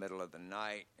ago in the middle of the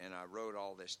night, and I wrote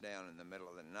all this down in the middle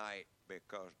of the night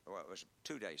because, well, it was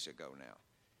 2 days ago now.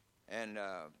 And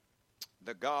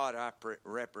the God I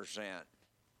represent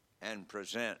and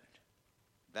present,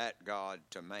 that God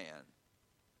to man,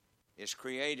 is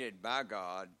created by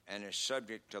God and is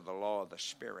subject to the law of the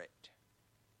Spirit.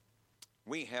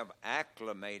 We have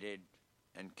acclimated,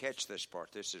 and catch this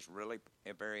part, this is really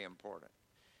very important,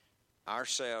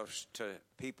 ourselves to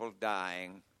people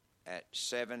dying at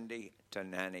 70 to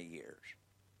 90 years.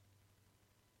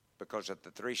 Because of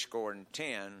the 70,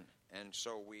 and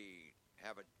so we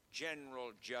have a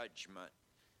general judgment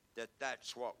that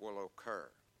that's what will occur.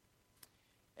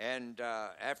 And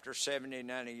after 70,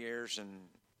 90 years, and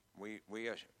we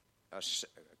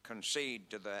concede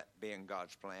to that being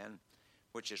God's plan,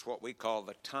 which is what we call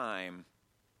the time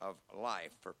of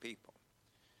life for people.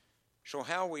 So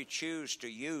how we choose to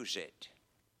use it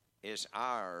is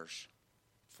ours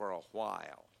for a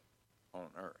while on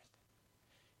earth.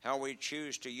 How we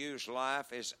choose to use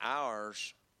life is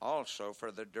ours also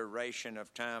for the duration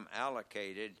of time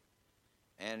allocated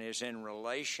and is in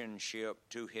relationship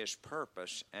to His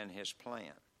purpose and His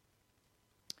plan.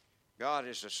 God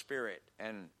is a spirit,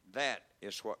 and that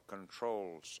is what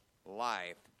controls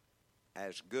life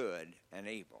as good and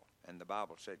evil. And the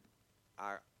Bible said,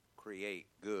 I create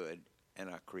good and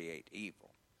I create evil.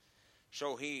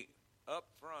 So He up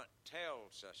front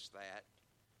tells us that.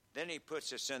 Then he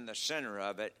puts us in the center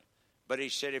of it. But he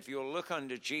said, if you'll look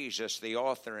unto Jesus, the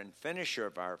author and finisher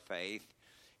of our faith,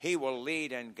 he will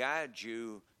lead and guide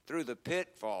you through the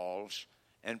pitfalls,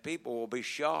 and people will be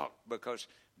shocked because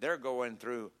they're going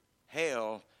through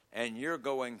hell and you're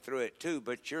going through it too,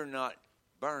 but you're not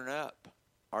burned up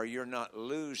or you're not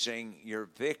losing your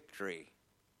victory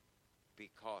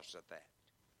because of that.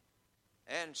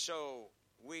 And so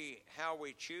how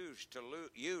we choose to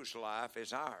use life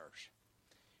is ours.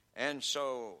 And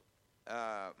so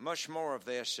much more of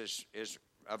this is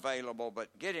available,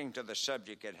 but getting to the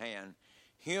subject at hand,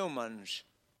 humans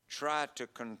try to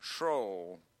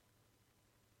control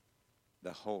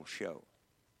the whole show.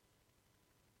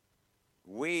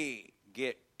 We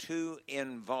get too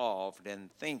involved in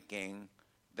thinking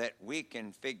that we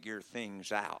can figure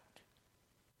things out.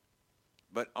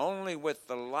 But only with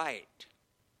the light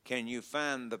can you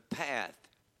find the path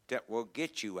that will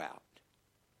get you out.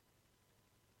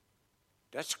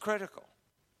 That's critical.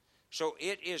 So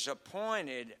it is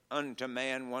appointed unto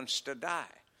man once to die.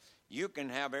 You can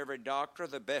have every doctor,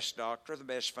 the best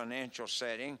financial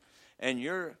setting, and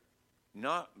you're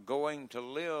not going to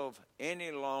live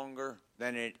any longer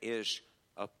than it is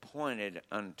appointed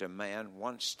unto man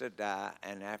once to die,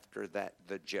 and after that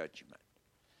the judgment.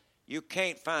 You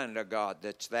can't find a God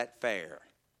that's that fair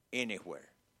anywhere.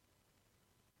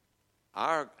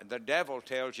 The devil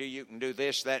tells you can do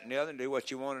this, that, and the other, and do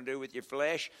what you want to do with your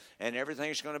flesh, and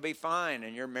everything's going to be fine,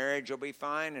 and your marriage will be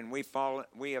fine, and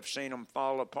we have seen them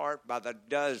fall apart by the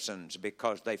dozens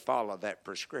because they follow that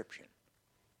prescription.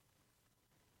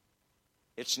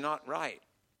 It's not right.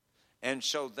 And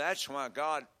so that's why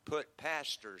God put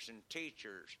pastors and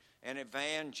teachers and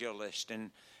evangelists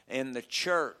in the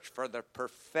church for the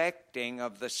perfecting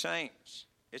of the saints.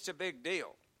 It's a big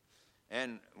deal.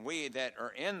 And we that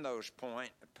are in those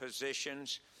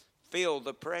positions feel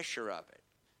the pressure of it.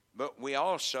 But we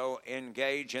also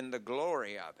engage in the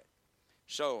glory of it.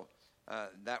 So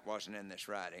that wasn't in this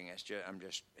writing. I'm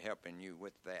just helping you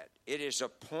with that. It is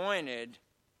appointed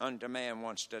unto man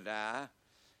once to die.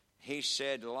 He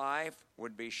said life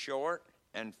would be short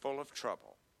and full of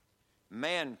trouble.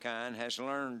 Mankind has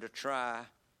learned to try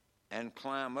and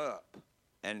climb up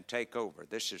and take over.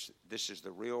 This is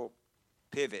the real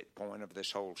pivot point of this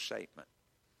whole statement.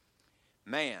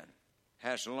 Man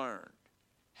has learned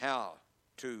how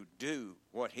to do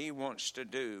what he wants to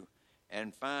do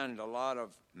and find a lot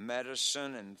of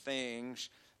medicine and things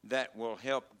that will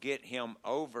help get him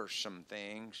over some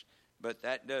things, but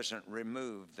that doesn't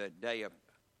remove the day of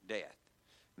death.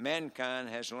 Mankind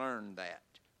has learned that.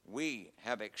 We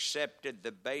have accepted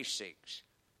the basics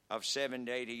of 70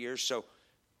 to 80 years, so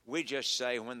we just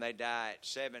say when they die at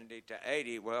 70 to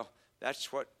 80, well,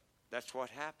 that's what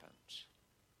happens.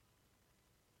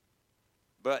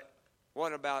 But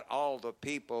what about all the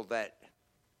people that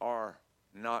are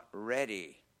not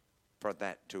ready for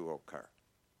that to occur?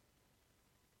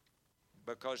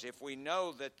 Because if we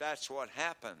know that that's what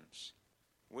happens,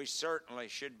 we certainly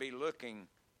should be looking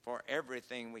for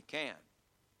everything we can.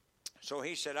 So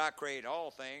he said, I create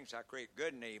all things, I create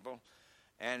good and evil.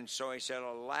 And so he said,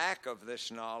 a lack of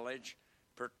this knowledge,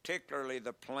 particularly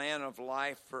the plan of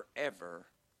life forever,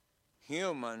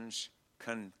 humans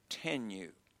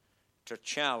continue to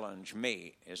challenge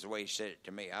me, is the way he said it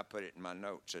to me. I put it in my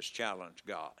notes as challenge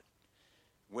God,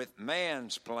 with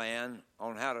man's plan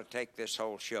on how to take this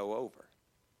whole show over.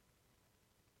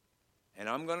 And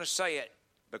I'm going to say it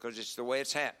because it's the way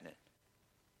it's happening.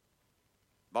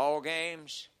 Ball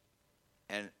games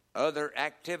and other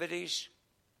activities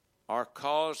are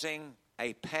causing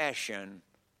a passion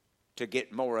to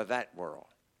get more of that world.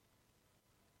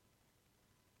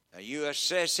 Now you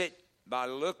assess it by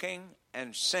looking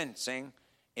and sensing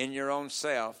in your own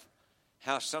self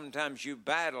how sometimes you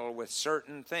battle with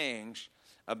certain things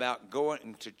about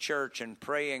going to church and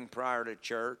praying prior to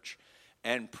church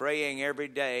and praying every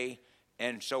day.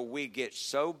 And so we get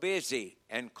so busy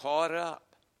and caught up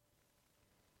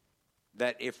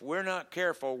that if we're not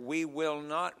careful, we will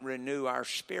not renew our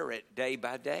spirit day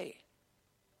by day.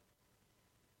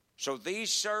 So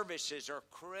these services are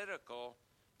critical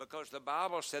because the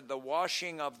Bible said the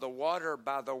washing of the water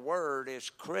by the word is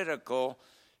critical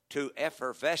to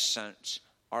effervescence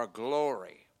or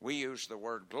glory. We use the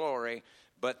word glory,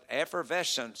 but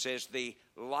effervescence is the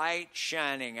light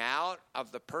shining out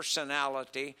of the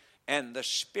personality and the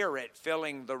spirit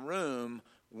filling the room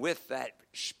with that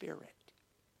spirit.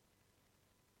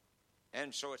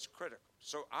 And so it's critical.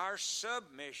 So our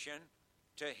submission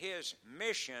to his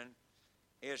mission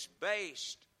is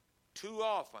based too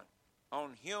often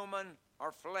on human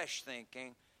or flesh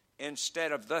thinking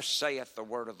instead of thus saith the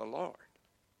word of the Lord.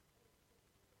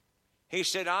 He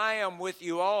said, I am with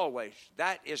you always.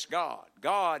 That is God.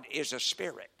 God is a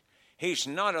spirit. He's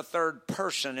not a third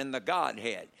person in the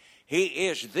Godhead. He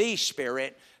is the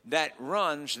Spirit that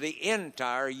runs the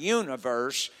entire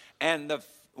universe and the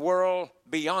world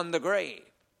beyond the grave.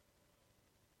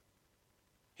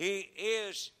 He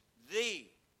is the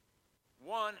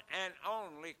one and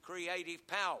only creative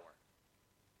power.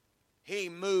 He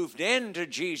moved into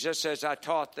Jesus, as I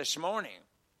taught this morning.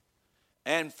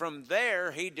 And from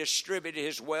there, he distributed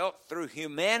his wealth through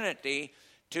humanity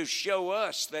to show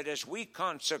us that as we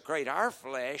consecrate our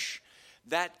flesh,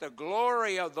 that the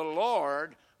glory of the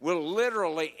Lord will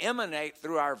literally emanate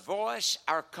through our voice,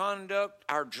 our conduct,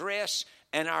 our dress,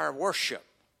 and our worship.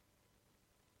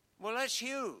 Well, that's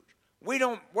huge. We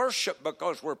don't worship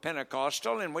because we're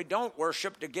Pentecostal, and we don't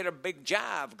worship to get a big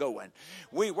jive going.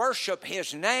 We worship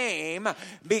his name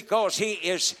because he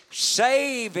is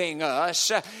saving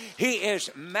us. He is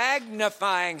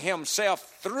magnifying himself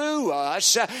through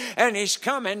us, and he's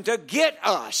coming to get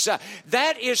us.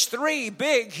 That is three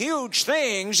big, huge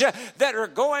things that are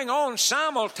going on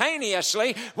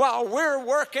simultaneously while we're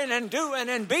working and doing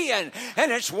and being.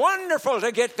 And it's wonderful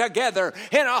to get together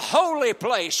in a holy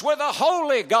place with a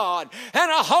holy God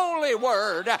and a holy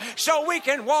word so we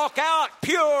can walk out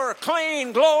pure,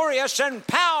 clean, glorious, and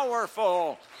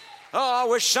powerful. Oh, I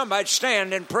wish somebody'd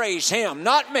stand and praise him,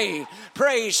 not me.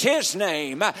 Praise his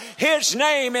name. His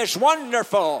name is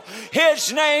wonderful.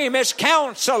 His name is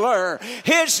Counselor.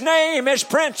 His name is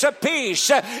Prince of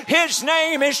Peace. His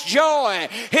name is Joy.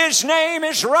 His name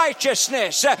is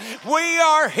Righteousness. We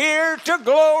are here to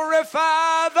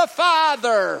glorify the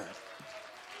Father.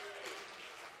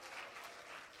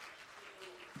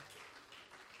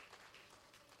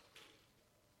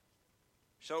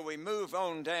 So we move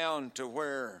on down to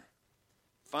where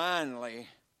finally,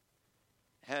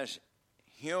 as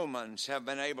humans have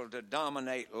been able to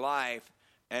dominate life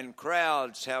and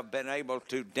crowds have been able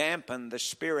to dampen the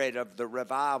spirit of the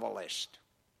revivalist,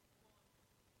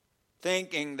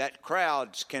 thinking that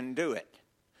crowds can do it.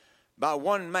 By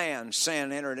one man,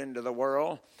 sin entered into the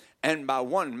world, and by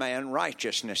one man,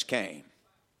 righteousness came.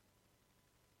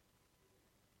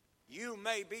 You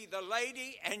may be the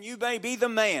lady and you may be the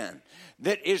man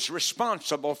that is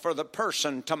responsible for the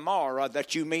person tomorrow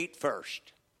that you meet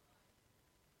first.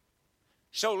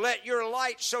 So let your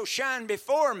light so shine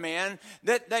before men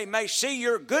that they may see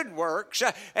your good works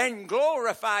and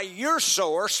glorify your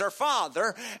source or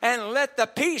Father, and let the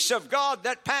peace of God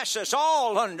that passes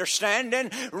all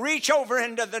understanding reach over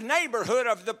into the neighborhood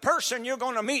of the person you're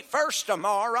going to meet first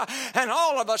tomorrow, and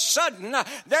all of a sudden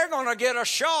they're going to get a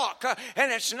shock,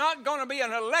 and it's not going to be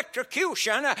an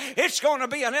electrocution, it's going to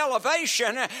be an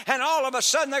elevation, and all of a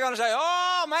sudden they're going to say,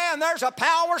 oh man, there's a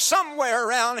power somewhere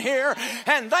around here,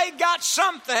 and they got something,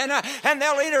 and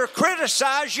they'll either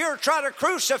criticize you or try to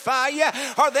crucify you,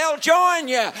 or they'll join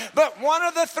you. But one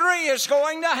of the three is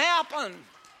going to happen.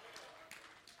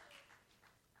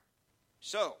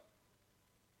 So,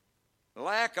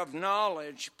 lack of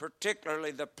knowledge,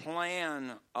 particularly the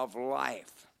plan of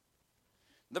life.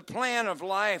 The plan of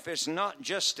life is not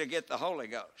just to get the Holy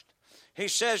Ghost. He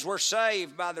says we're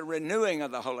saved by the renewing of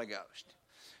the Holy Ghost.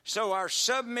 So our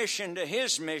submission to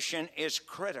his mission is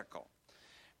critical.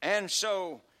 And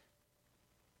so,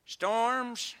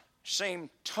 storms seem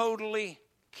totally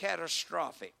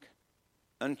catastrophic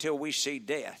until we see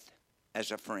death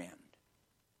as a friend.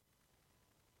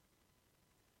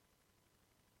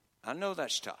 I know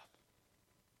that's tough.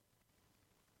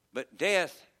 But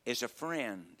death is a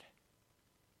friend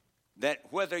that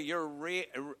whether you're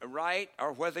right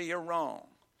or whether you're wrong,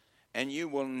 and you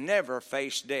will never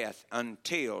face death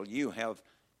until you have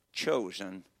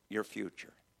chosen your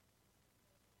future.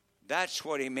 That's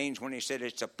what he means when he said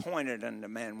it's appointed unto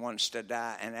man once to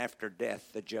die, and after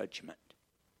death the judgment.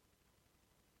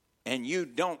 And you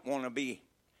don't want to be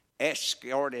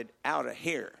escorted out of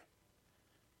here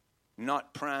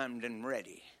not primed and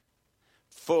ready,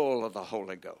 full of the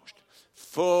Holy Ghost,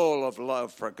 full of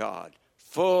love for God,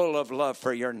 full of love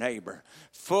for your neighbor,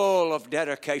 full of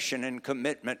dedication and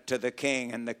commitment to the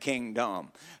King and the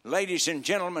kingdom. Ladies and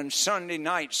gentlemen, Sunday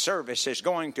night service is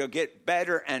going to get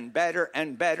better and better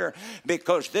and better,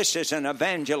 because this is an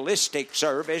evangelistic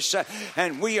service,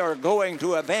 and we are going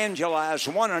to evangelize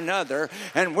one another,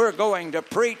 and we're going to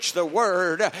preach the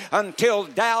word until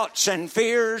doubts and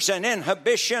fears and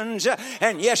inhibitions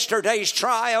and yesterday's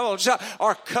trials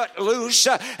are cut loose,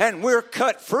 and we're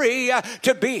cut free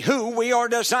to be who we are are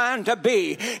designed to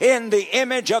be in the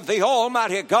image of the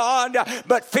Almighty God,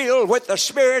 but filled with the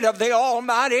Spirit of the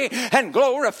Almighty and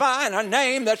glorifying a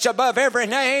name that's above every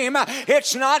name.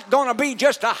 It's not going to be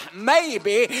just a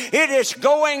maybe. It is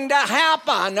going to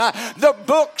happen. The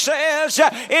book says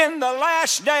in the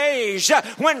last days,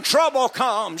 when trouble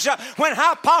comes, when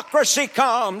hypocrisy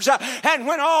comes, and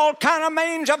when all kind of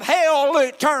means of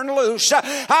hell turn loose,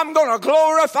 I'm going to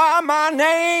glorify my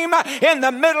name in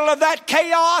the middle of that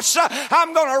chaos.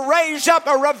 I'm going to raise up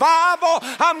a revival.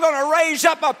 I'm going to raise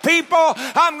up a people.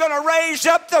 I'm going to raise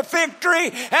up the victory,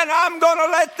 and I'm going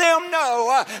to let them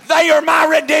know they are my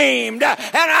redeemed, and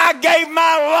I gave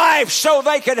my life so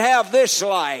they could have this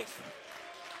life.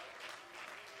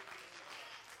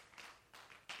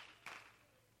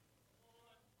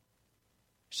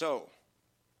 So,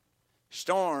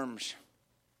 storms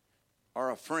are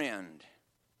a friend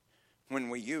when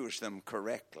we use them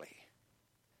correctly,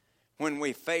 when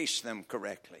we face them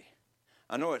correctly.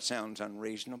 I know it sounds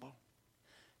unreasonable.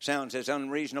 Sounds as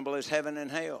unreasonable as heaven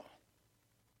and hell.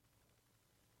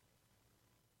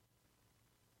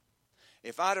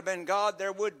 If I'd have been God,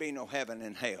 there would be no heaven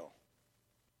and hell.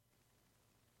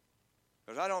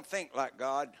 Because I don't think like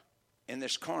God in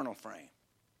this carnal frame.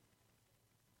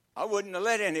 I wouldn't have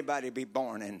let anybody be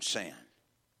born in sin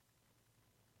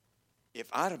if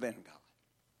I'd have been God.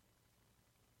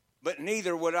 But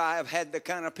neither would I have had the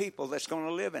kind of people that's going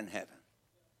to live in heaven.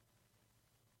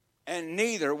 And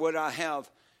neither would I have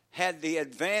had the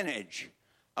advantage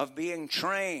of being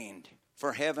trained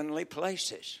for heavenly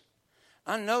places.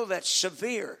 I know that's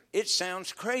severe. It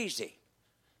sounds crazy.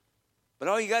 But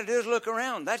all you got to do is look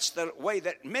around. That's the way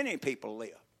that many people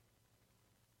live.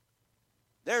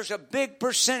 There's a big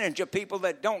percentage of people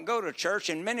that don't go to church,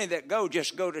 and many that go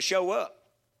just go to show up.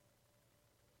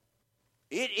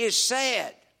 It is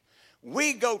sad.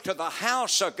 We go to the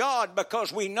house of God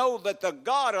because we know that the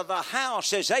God of the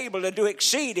house is able to do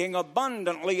exceeding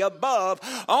abundantly above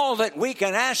all that we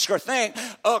can ask or think,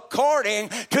 according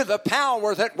to the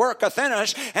power that worketh in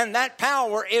us. And that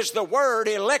power is the Word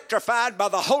electrified by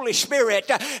the Holy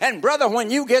Spirit. And brother, when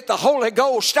you get the Holy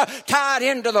Ghost tied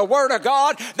into the Word of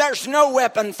God, there's no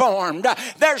weapon formed.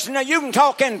 You can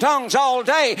talk in tongues all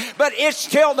day, but it's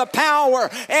till the power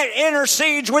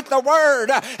intercedes with the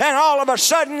Word, and all of a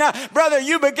sudden, brother,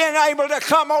 you begin able to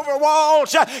come over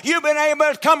walls. You've been able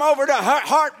to come over to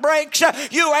heartbreaks.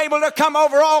 You're able to come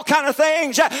over all kind of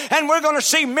things. And we're going to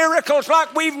see miracles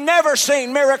like we've never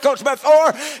seen miracles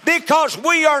before, because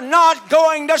we are not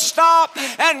going to stop,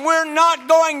 and we're not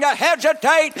going to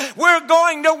hesitate. We're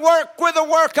going to work with the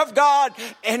work of God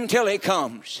until He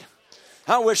comes.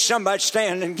 I wish somebody'd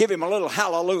stand and give Him a little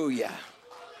hallelujah.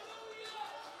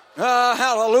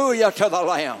 Hallelujah to the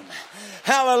Lamb.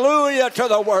 Hallelujah to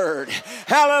the Word.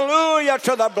 Hallelujah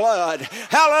to the blood.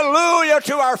 Hallelujah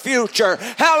to our future.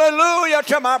 Hallelujah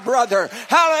to my brother.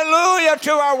 Hallelujah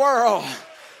to our world.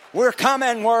 We're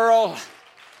coming, world.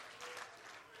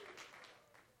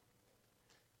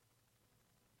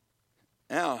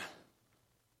 Now,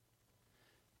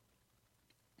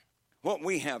 what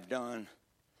we have done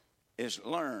is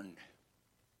learned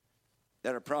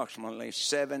that approximately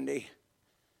 70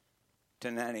 to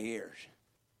 90 years.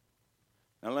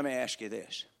 Now let me ask you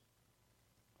this.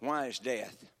 Why is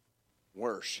death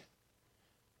worse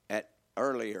at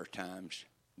earlier times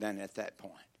than at that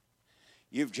point?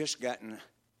 You've just gotten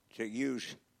to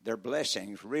use their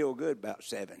blessings real good about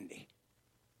 70.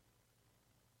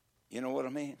 You know what I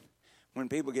mean? When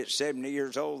people get 70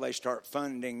 years old, they start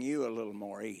funding you a little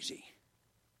more easy.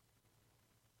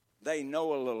 They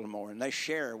know a little more, and they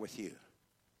share with you.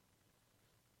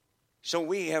 So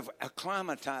we have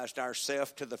acclimatized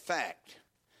ourselves to the fact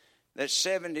that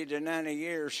 70 to 90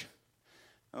 years,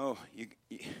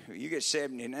 you get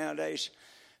 70 nowadays,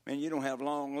 man, you don't have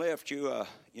long left. You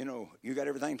got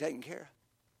everything taken care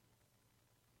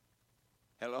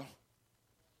of. Hello?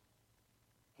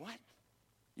 What?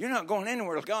 You're not going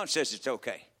anywhere till God says it's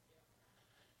okay.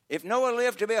 If Noah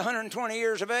lived to be 120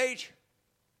 years of age,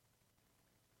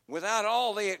 without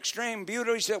all the extreme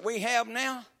beauties that we have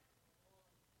now,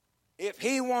 if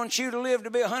He wants you to live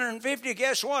to be 150,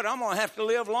 guess what? I'm going to have to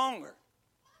live longer.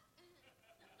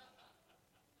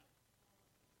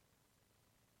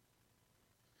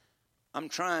 I'm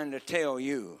trying to tell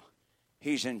you,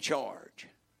 He's in charge.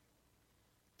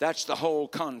 That's the whole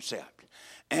concept.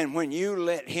 And when you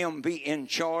let Him be in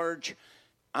charge,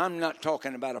 I'm not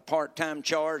talking about a part-time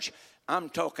charge. I'm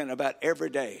talking about every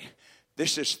day.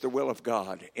 This is the will of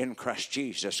God in Christ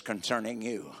Jesus concerning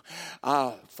you.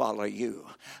 I follow you.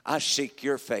 I seek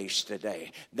your face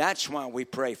today. That's why we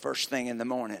pray first thing in the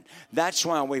morning. That's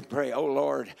why we pray, oh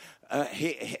Lord,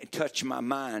 touch my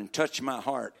mind, touch my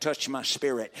heart, touch my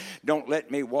spirit. Don't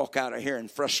let me walk out of here in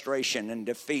frustration and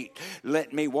defeat.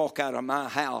 Let me walk out of my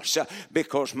house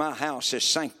because my house is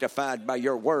sanctified by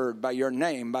your word, by your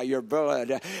name, by your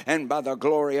blood, and by the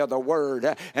glory of the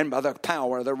word, and by the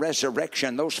power of the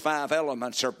resurrection. Those 5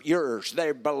 elements are yours.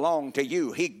 They belong to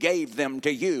you. He gave them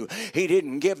to you. He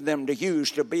didn't give them to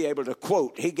use to be able to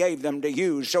quote. He gave them to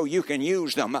use so you can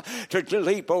use them to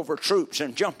leap over troops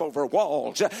and jump over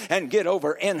walls and get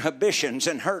over inhibitions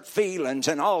and hurt feelings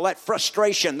and all that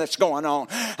frustration that's going on.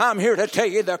 I'm here to tell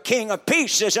you the King of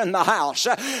Peace is in the house.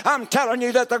 I'm telling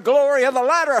you that the glory of the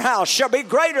latter house shall be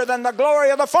greater than the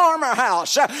glory of the former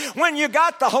house. When you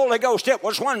got the Holy Ghost, it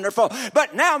was wonderful.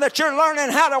 But now that you're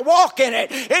learning how to walk in it,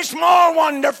 it's more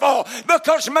wonderful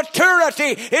because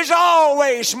maturity is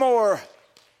always more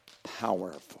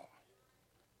powerful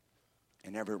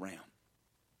in every realm.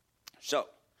 So,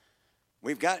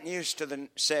 we've gotten used to the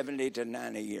 70 to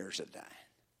 90 years of dying.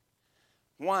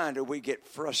 Why do we get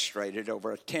frustrated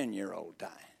over a 10-year-old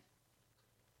dying?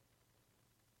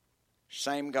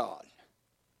 Same God.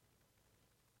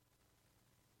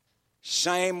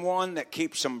 Same one that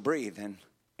keeps them breathing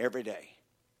every day.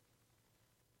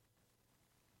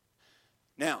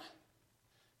 Now,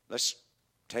 let's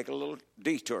take a little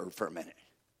detour for a minute.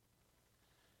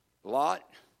 Lot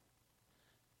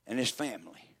and his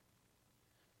family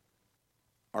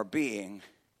are being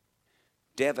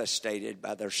devastated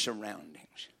by their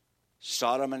surroundings.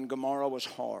 Sodom and Gomorrah was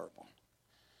horrible.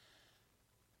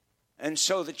 And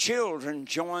so the children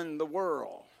joined the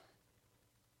world.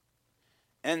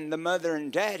 And the mother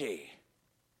and daddy,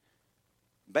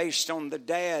 based on the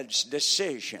dad's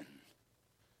decision,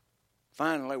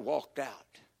 finally walked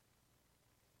out.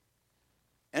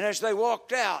 And as they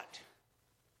walked out,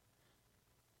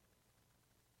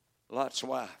 Lot's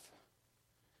wife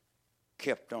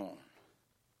kept on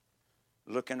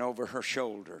looking over her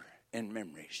shoulder in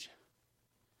memories.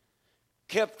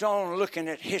 Kept on looking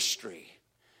at history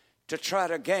to try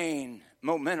to gain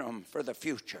momentum for the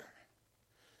future.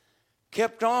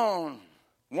 Kept on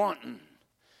wanting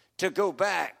to go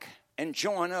back and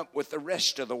join up with the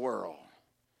rest of the world.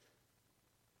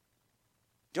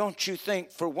 Don't you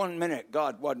think for 1 minute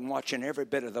God wasn't watching every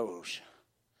bit of those?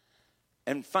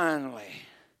 And finally,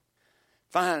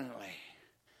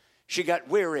 she got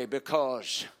weary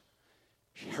because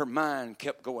her mind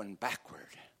kept going backward.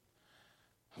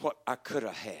 What I could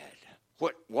have had,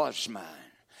 what was mine.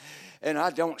 And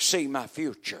I don't see my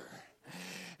future.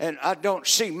 And I don't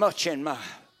see much in I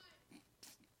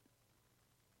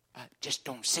just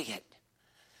don't see it.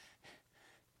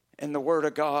 And the Word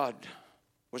of God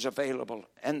was available.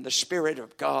 And the Spirit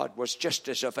of God was just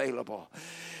as available.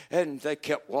 And they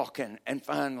kept walking. And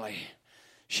finally,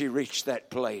 she reached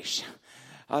that place.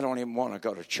 I don't even want to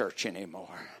go to church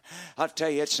anymore. I tell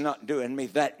you, it's not doing me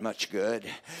that much good.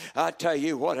 I tell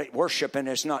you what, worshiping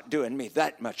is not doing me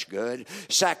that much good.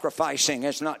 Sacrificing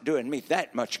is not doing me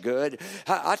that much good.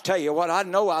 I tell you what, I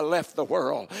know I left the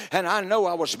world, and I know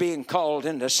I was being called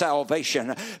into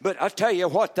salvation. But I tell you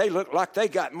what, they look like they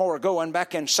got more going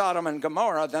back in Sodom and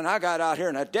Gomorrah than I got out here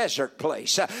in a desert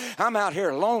place. I'm out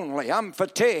here lonely. I'm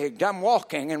fatigued. I'm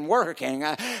walking and working.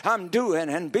 I'm doing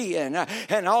and being.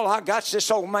 And all I got's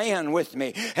this old man with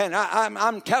me. And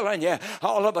I'm telling you,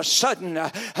 all of a sudden,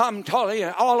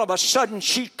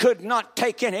 she could not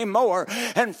take any more.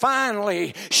 And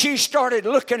finally, she started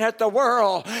looking at the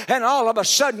world, and all of a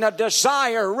sudden, a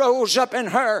desire rose up in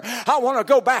her. I want to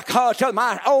go back to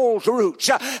my old roots.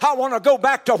 I want to go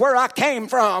back to where I came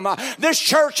from. This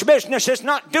church business is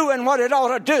not doing what it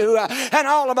ought to do. And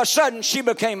all of a sudden, she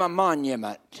became a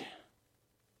monument.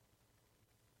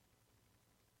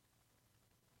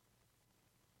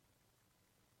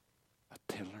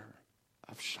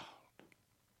 Salt.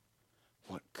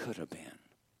 What could have been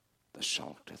the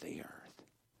salt of the earth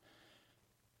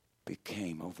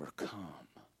became overcome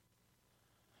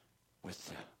with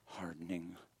the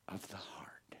hardening of the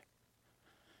heart,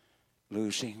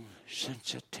 losing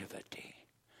sensitivity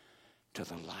to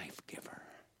the life giver.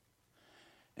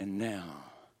 And now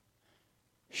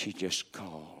she just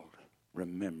called,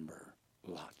 remember,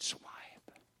 Lot's wife.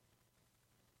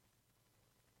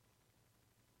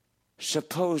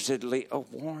 Supposedly a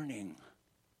warning.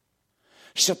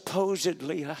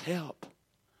 Supposedly a help.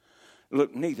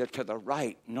 Look neither to the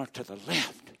right nor to the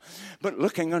left, but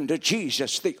looking unto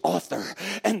Jesus, the author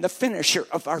and the finisher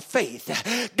of our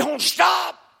faith. Don't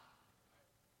stop.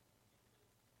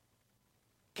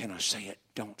 Can I say it?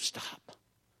 Don't stop.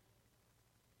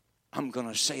 I'm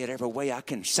going to say it every way I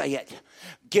can say it.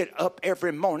 Get up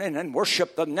every morning and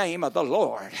worship the name of the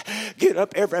Lord. Get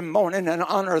up every morning and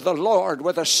honor the Lord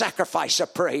with a sacrifice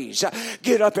of praise.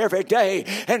 Get up every day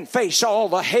and face all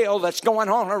the hell that's going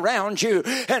on around you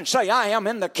and say, I am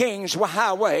in the King's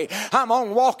highway. I'm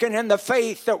on walking in the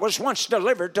faith that was once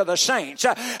delivered to the saints.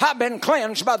 I've been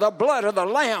cleansed by the blood of the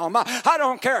Lamb. I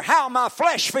don't care how my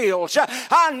flesh feels.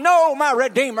 I know my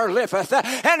Redeemer liveth.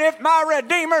 And if my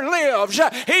Redeemer lives,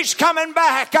 He's coming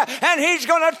back and He's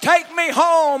going to take me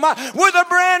home with a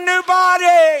brand new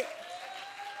body.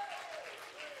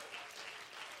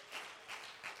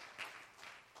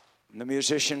 And the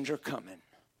musicians are coming.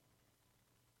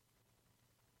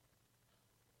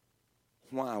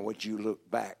 Why would you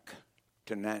look back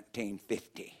to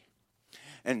 1950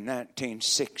 and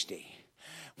 1960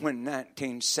 when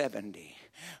 1970?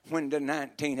 When the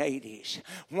 1980s,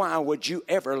 why would you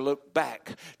ever look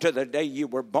back to the day you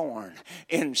were born?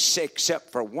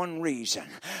 Except for one reason.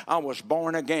 I was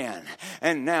born again,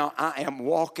 and now I am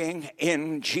walking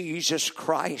in Jesus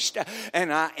Christ,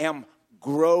 and I am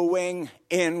growing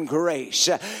in grace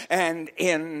and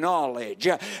in knowledge.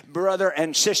 Brother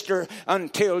and sister,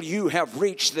 until you have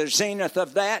reached the zenith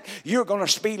of that, you're going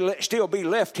to still be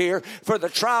left here. For the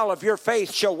trial of your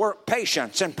faith shall work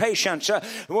patience, and patience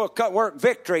will work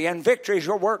victory, and victories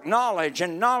will work knowledge,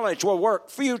 and knowledge will work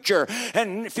future,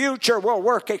 and future will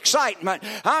work excitement.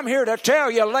 I'm here to tell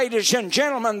you, ladies and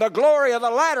gentlemen, the glory of the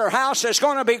latter house is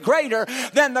going to be greater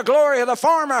than the glory of the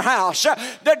former house.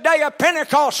 The day of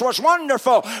Pentecost was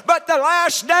wonderful, but the last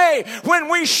day when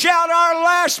we shout our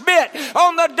last bit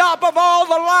on the top of all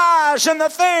the lies and the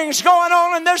things going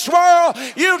on in this world,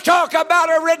 you talk about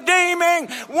a redeeming,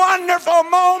 wonderful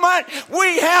moment.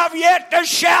 We have yet to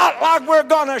shout like we're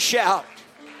going to shout.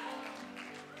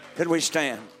 Could we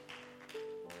stand?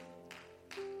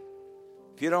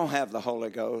 If you don't have the Holy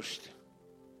Ghost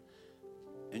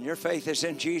and your faith is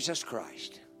in Jesus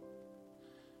Christ,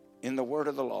 in the word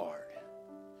of the Lord,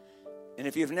 and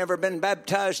if you've never been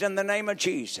baptized in the name of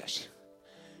Jesus,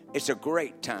 it's a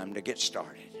great time to get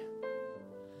started.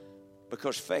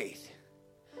 Because faith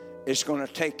is going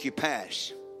to take you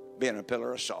past being a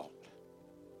pillar of salt.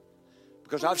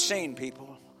 Because I've seen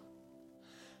people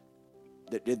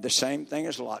that did the same thing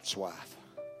as Lot's wife.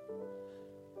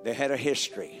 They had a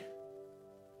history,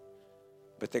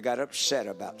 but they got upset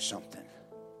about something.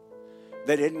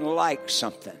 They didn't like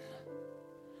something.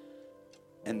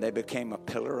 And they became a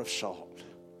pillar of salt.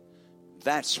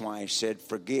 That's why He said,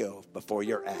 forgive before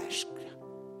you're asked.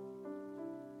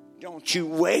 Don't you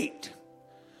wait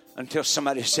until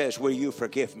somebody says, will you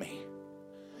forgive me?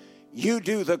 You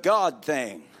do the God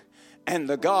thing, and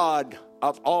the God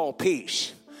of all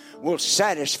peace will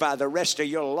satisfy the rest of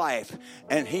your life,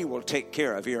 and He will take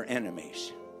care of your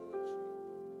enemies.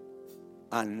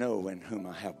 I know in whom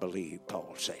I have believed,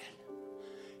 Paul said.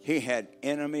 He had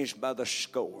enemies by the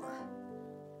score.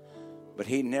 But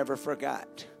he never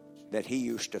forgot that he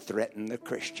used to threaten the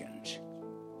Christians.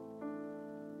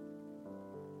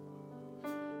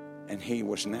 And he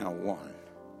was now one.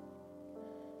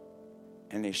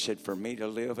 And he said, for me to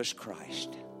live as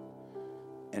Christ,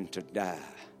 and to die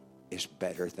is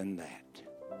better than that.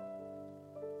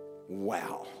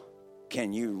 Wow.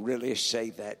 Can you really say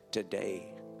that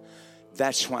today?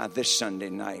 That's why this Sunday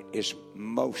night is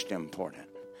most important.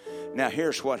 Now,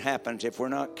 here's what happens if we're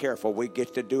not careful. We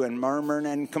get to doing murmuring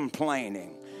and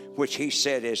complaining, which he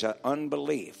said is an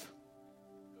unbelief.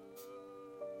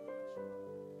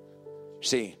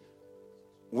 See,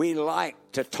 we like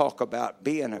to talk about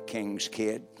being a king's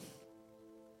kid.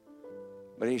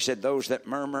 But he said those that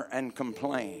murmur and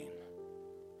complain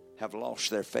have lost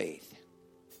their faith.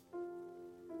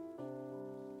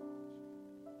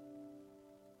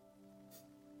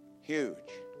 Huge.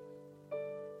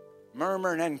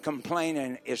 Murmuring and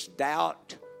complaining is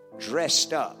doubt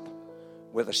dressed up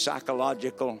with a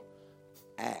psychological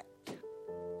act.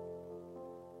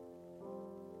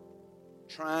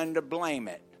 Trying to blame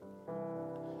it.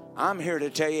 I'm here to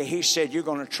tell you, he said you're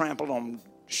going to trample on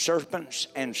serpents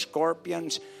and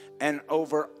scorpions and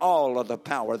over all of the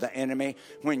power of the enemy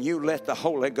when you let the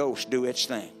Holy Ghost do its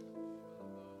thing.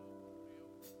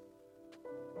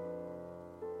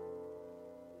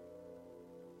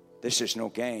 This is no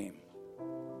game.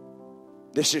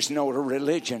 This is no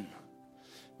religion.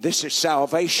 This is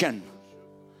salvation.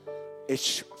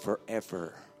 It's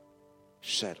forever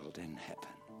settled in heaven.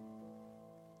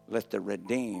 Let the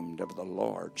redeemed of the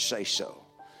Lord say so.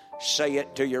 Say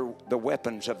it to the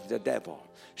weapons of the devil.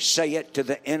 Say it to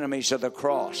the enemies of the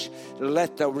cross.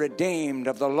 Let the redeemed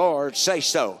of the Lord say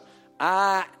so.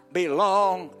 I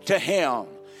belong to Him.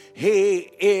 He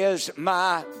is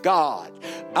my God.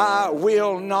 I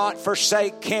will not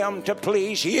forsake him to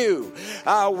please you.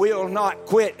 I will not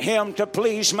quit him to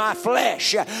please my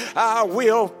flesh. I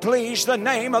will please the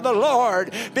name of the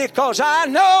Lord, because I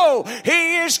know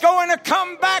he is going to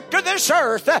come back to this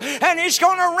earth and he's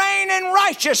going to reign in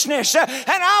righteousness, and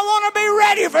I want to be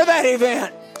ready for that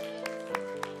event.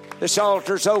 This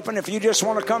altar's open if you just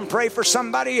want to come pray for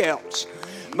somebody else.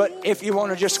 But if you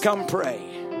want to just come pray,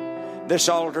 this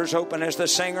altar's open as the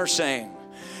singers sing.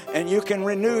 And you can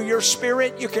renew your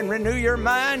spirit, you can renew your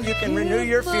mind, you can renew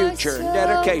your future and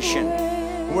dedication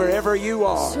wherever you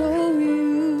are.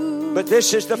 But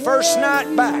this is the first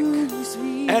night back,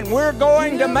 and we're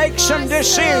going to make some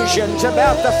decisions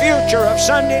about the future of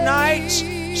Sunday nights,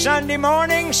 Sunday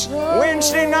mornings,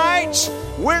 Wednesday nights.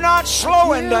 We're not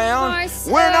slowing down.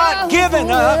 We're not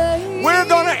giving up. We're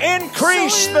going to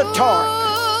increase the torque.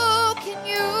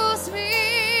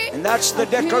 And that's the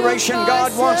declaration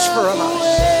God wants from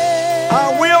us.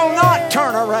 I will not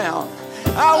turn around.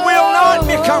 I will not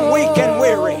become weak and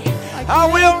weary. I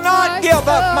will not give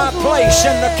up my place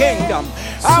in the kingdom.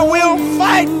 I will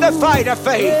fight the fight of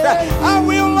faith. I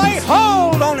will lay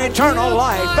hold on eternal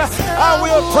life. I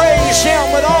will praise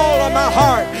him with all of my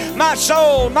heart, my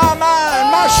soul, my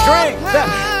mind, my strength.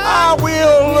 I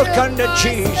will look unto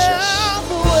Jesus.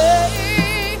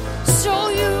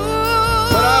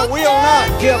 But I will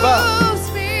not give up.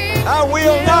 I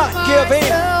will not give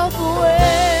in.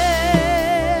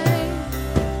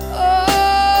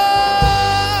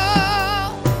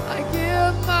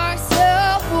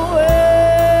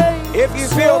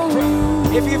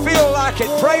 If you feel like it,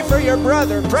 pray for your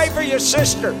brother, pray for your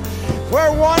sister.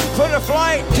 Where one put a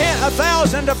flight,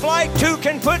 1,000 to flight, two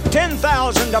can put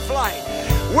 10,000 to flight.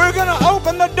 We're going to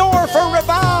open the door for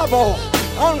revival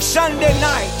on Sunday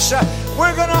nights.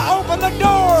 We're going to open the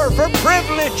door for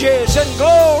privileges and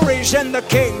glories in the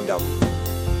kingdom.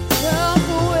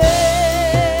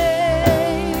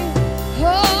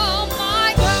 Oh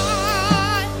my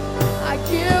God, I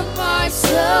give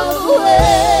myself away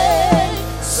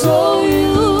so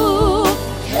you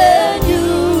can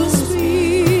use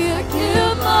me. I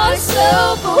give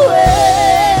myself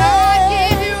away. I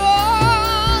give you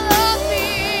all of me.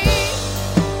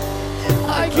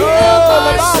 I give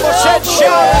myself away.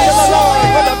 Shout unto the Lord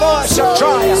with a voice of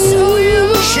triumph.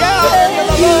 Shout unto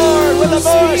the Lord with a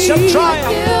voice of triumph.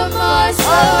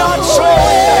 I'm not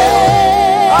slowing down.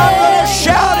 I'm going to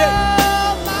shout it.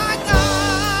 Oh my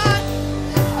God,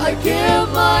 I give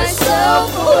myself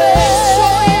away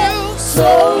so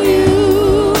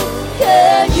you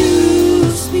can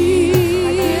use me. I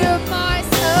give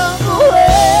myself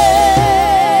away.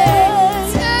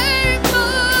 Take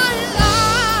my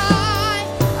life.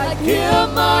 I give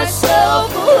myself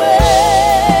away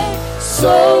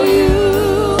so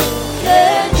you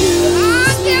can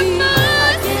use me.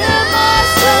 I give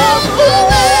myself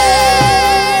away.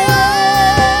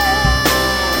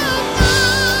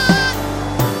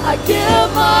 I give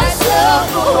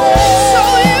myself away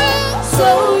so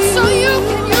you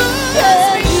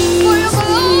can use me for your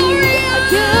glory. I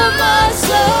give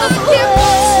myself away.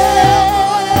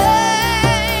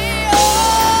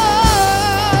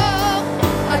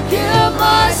 I give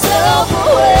myself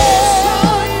away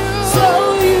so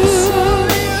you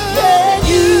can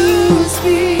use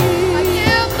me. I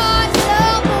give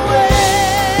myself away.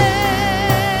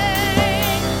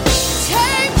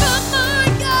 Take my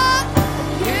mind, God.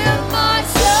 Give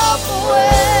myself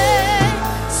away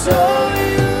so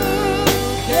you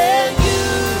can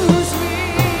use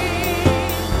me.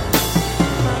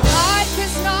 My life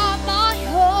is not my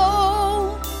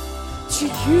own. To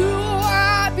you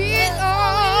I belong.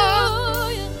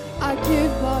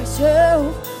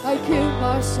 I give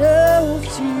myself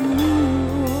to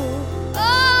you.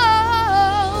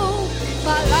 Oh,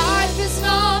 my life is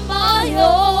not my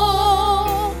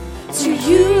own. To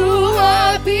you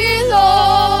I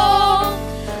belong.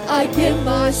 I give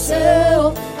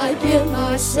myself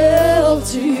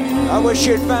to you. I wish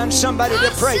you'd find somebody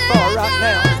to pray for right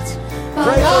now.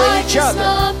 Pray for each other.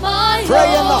 Pray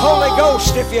in the Holy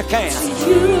Ghost if you can.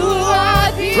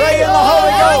 Pray in the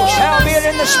Holy Ghost. Howbeit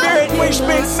in the Spirit we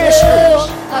speak mysteries.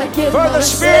 For the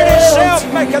Spirit itself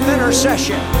maketh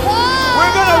intercession.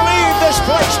 We're going to leave this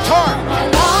place torn.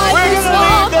 We're going to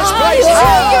leave this place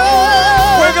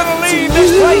high. We're going to leave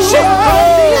this place in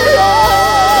glory.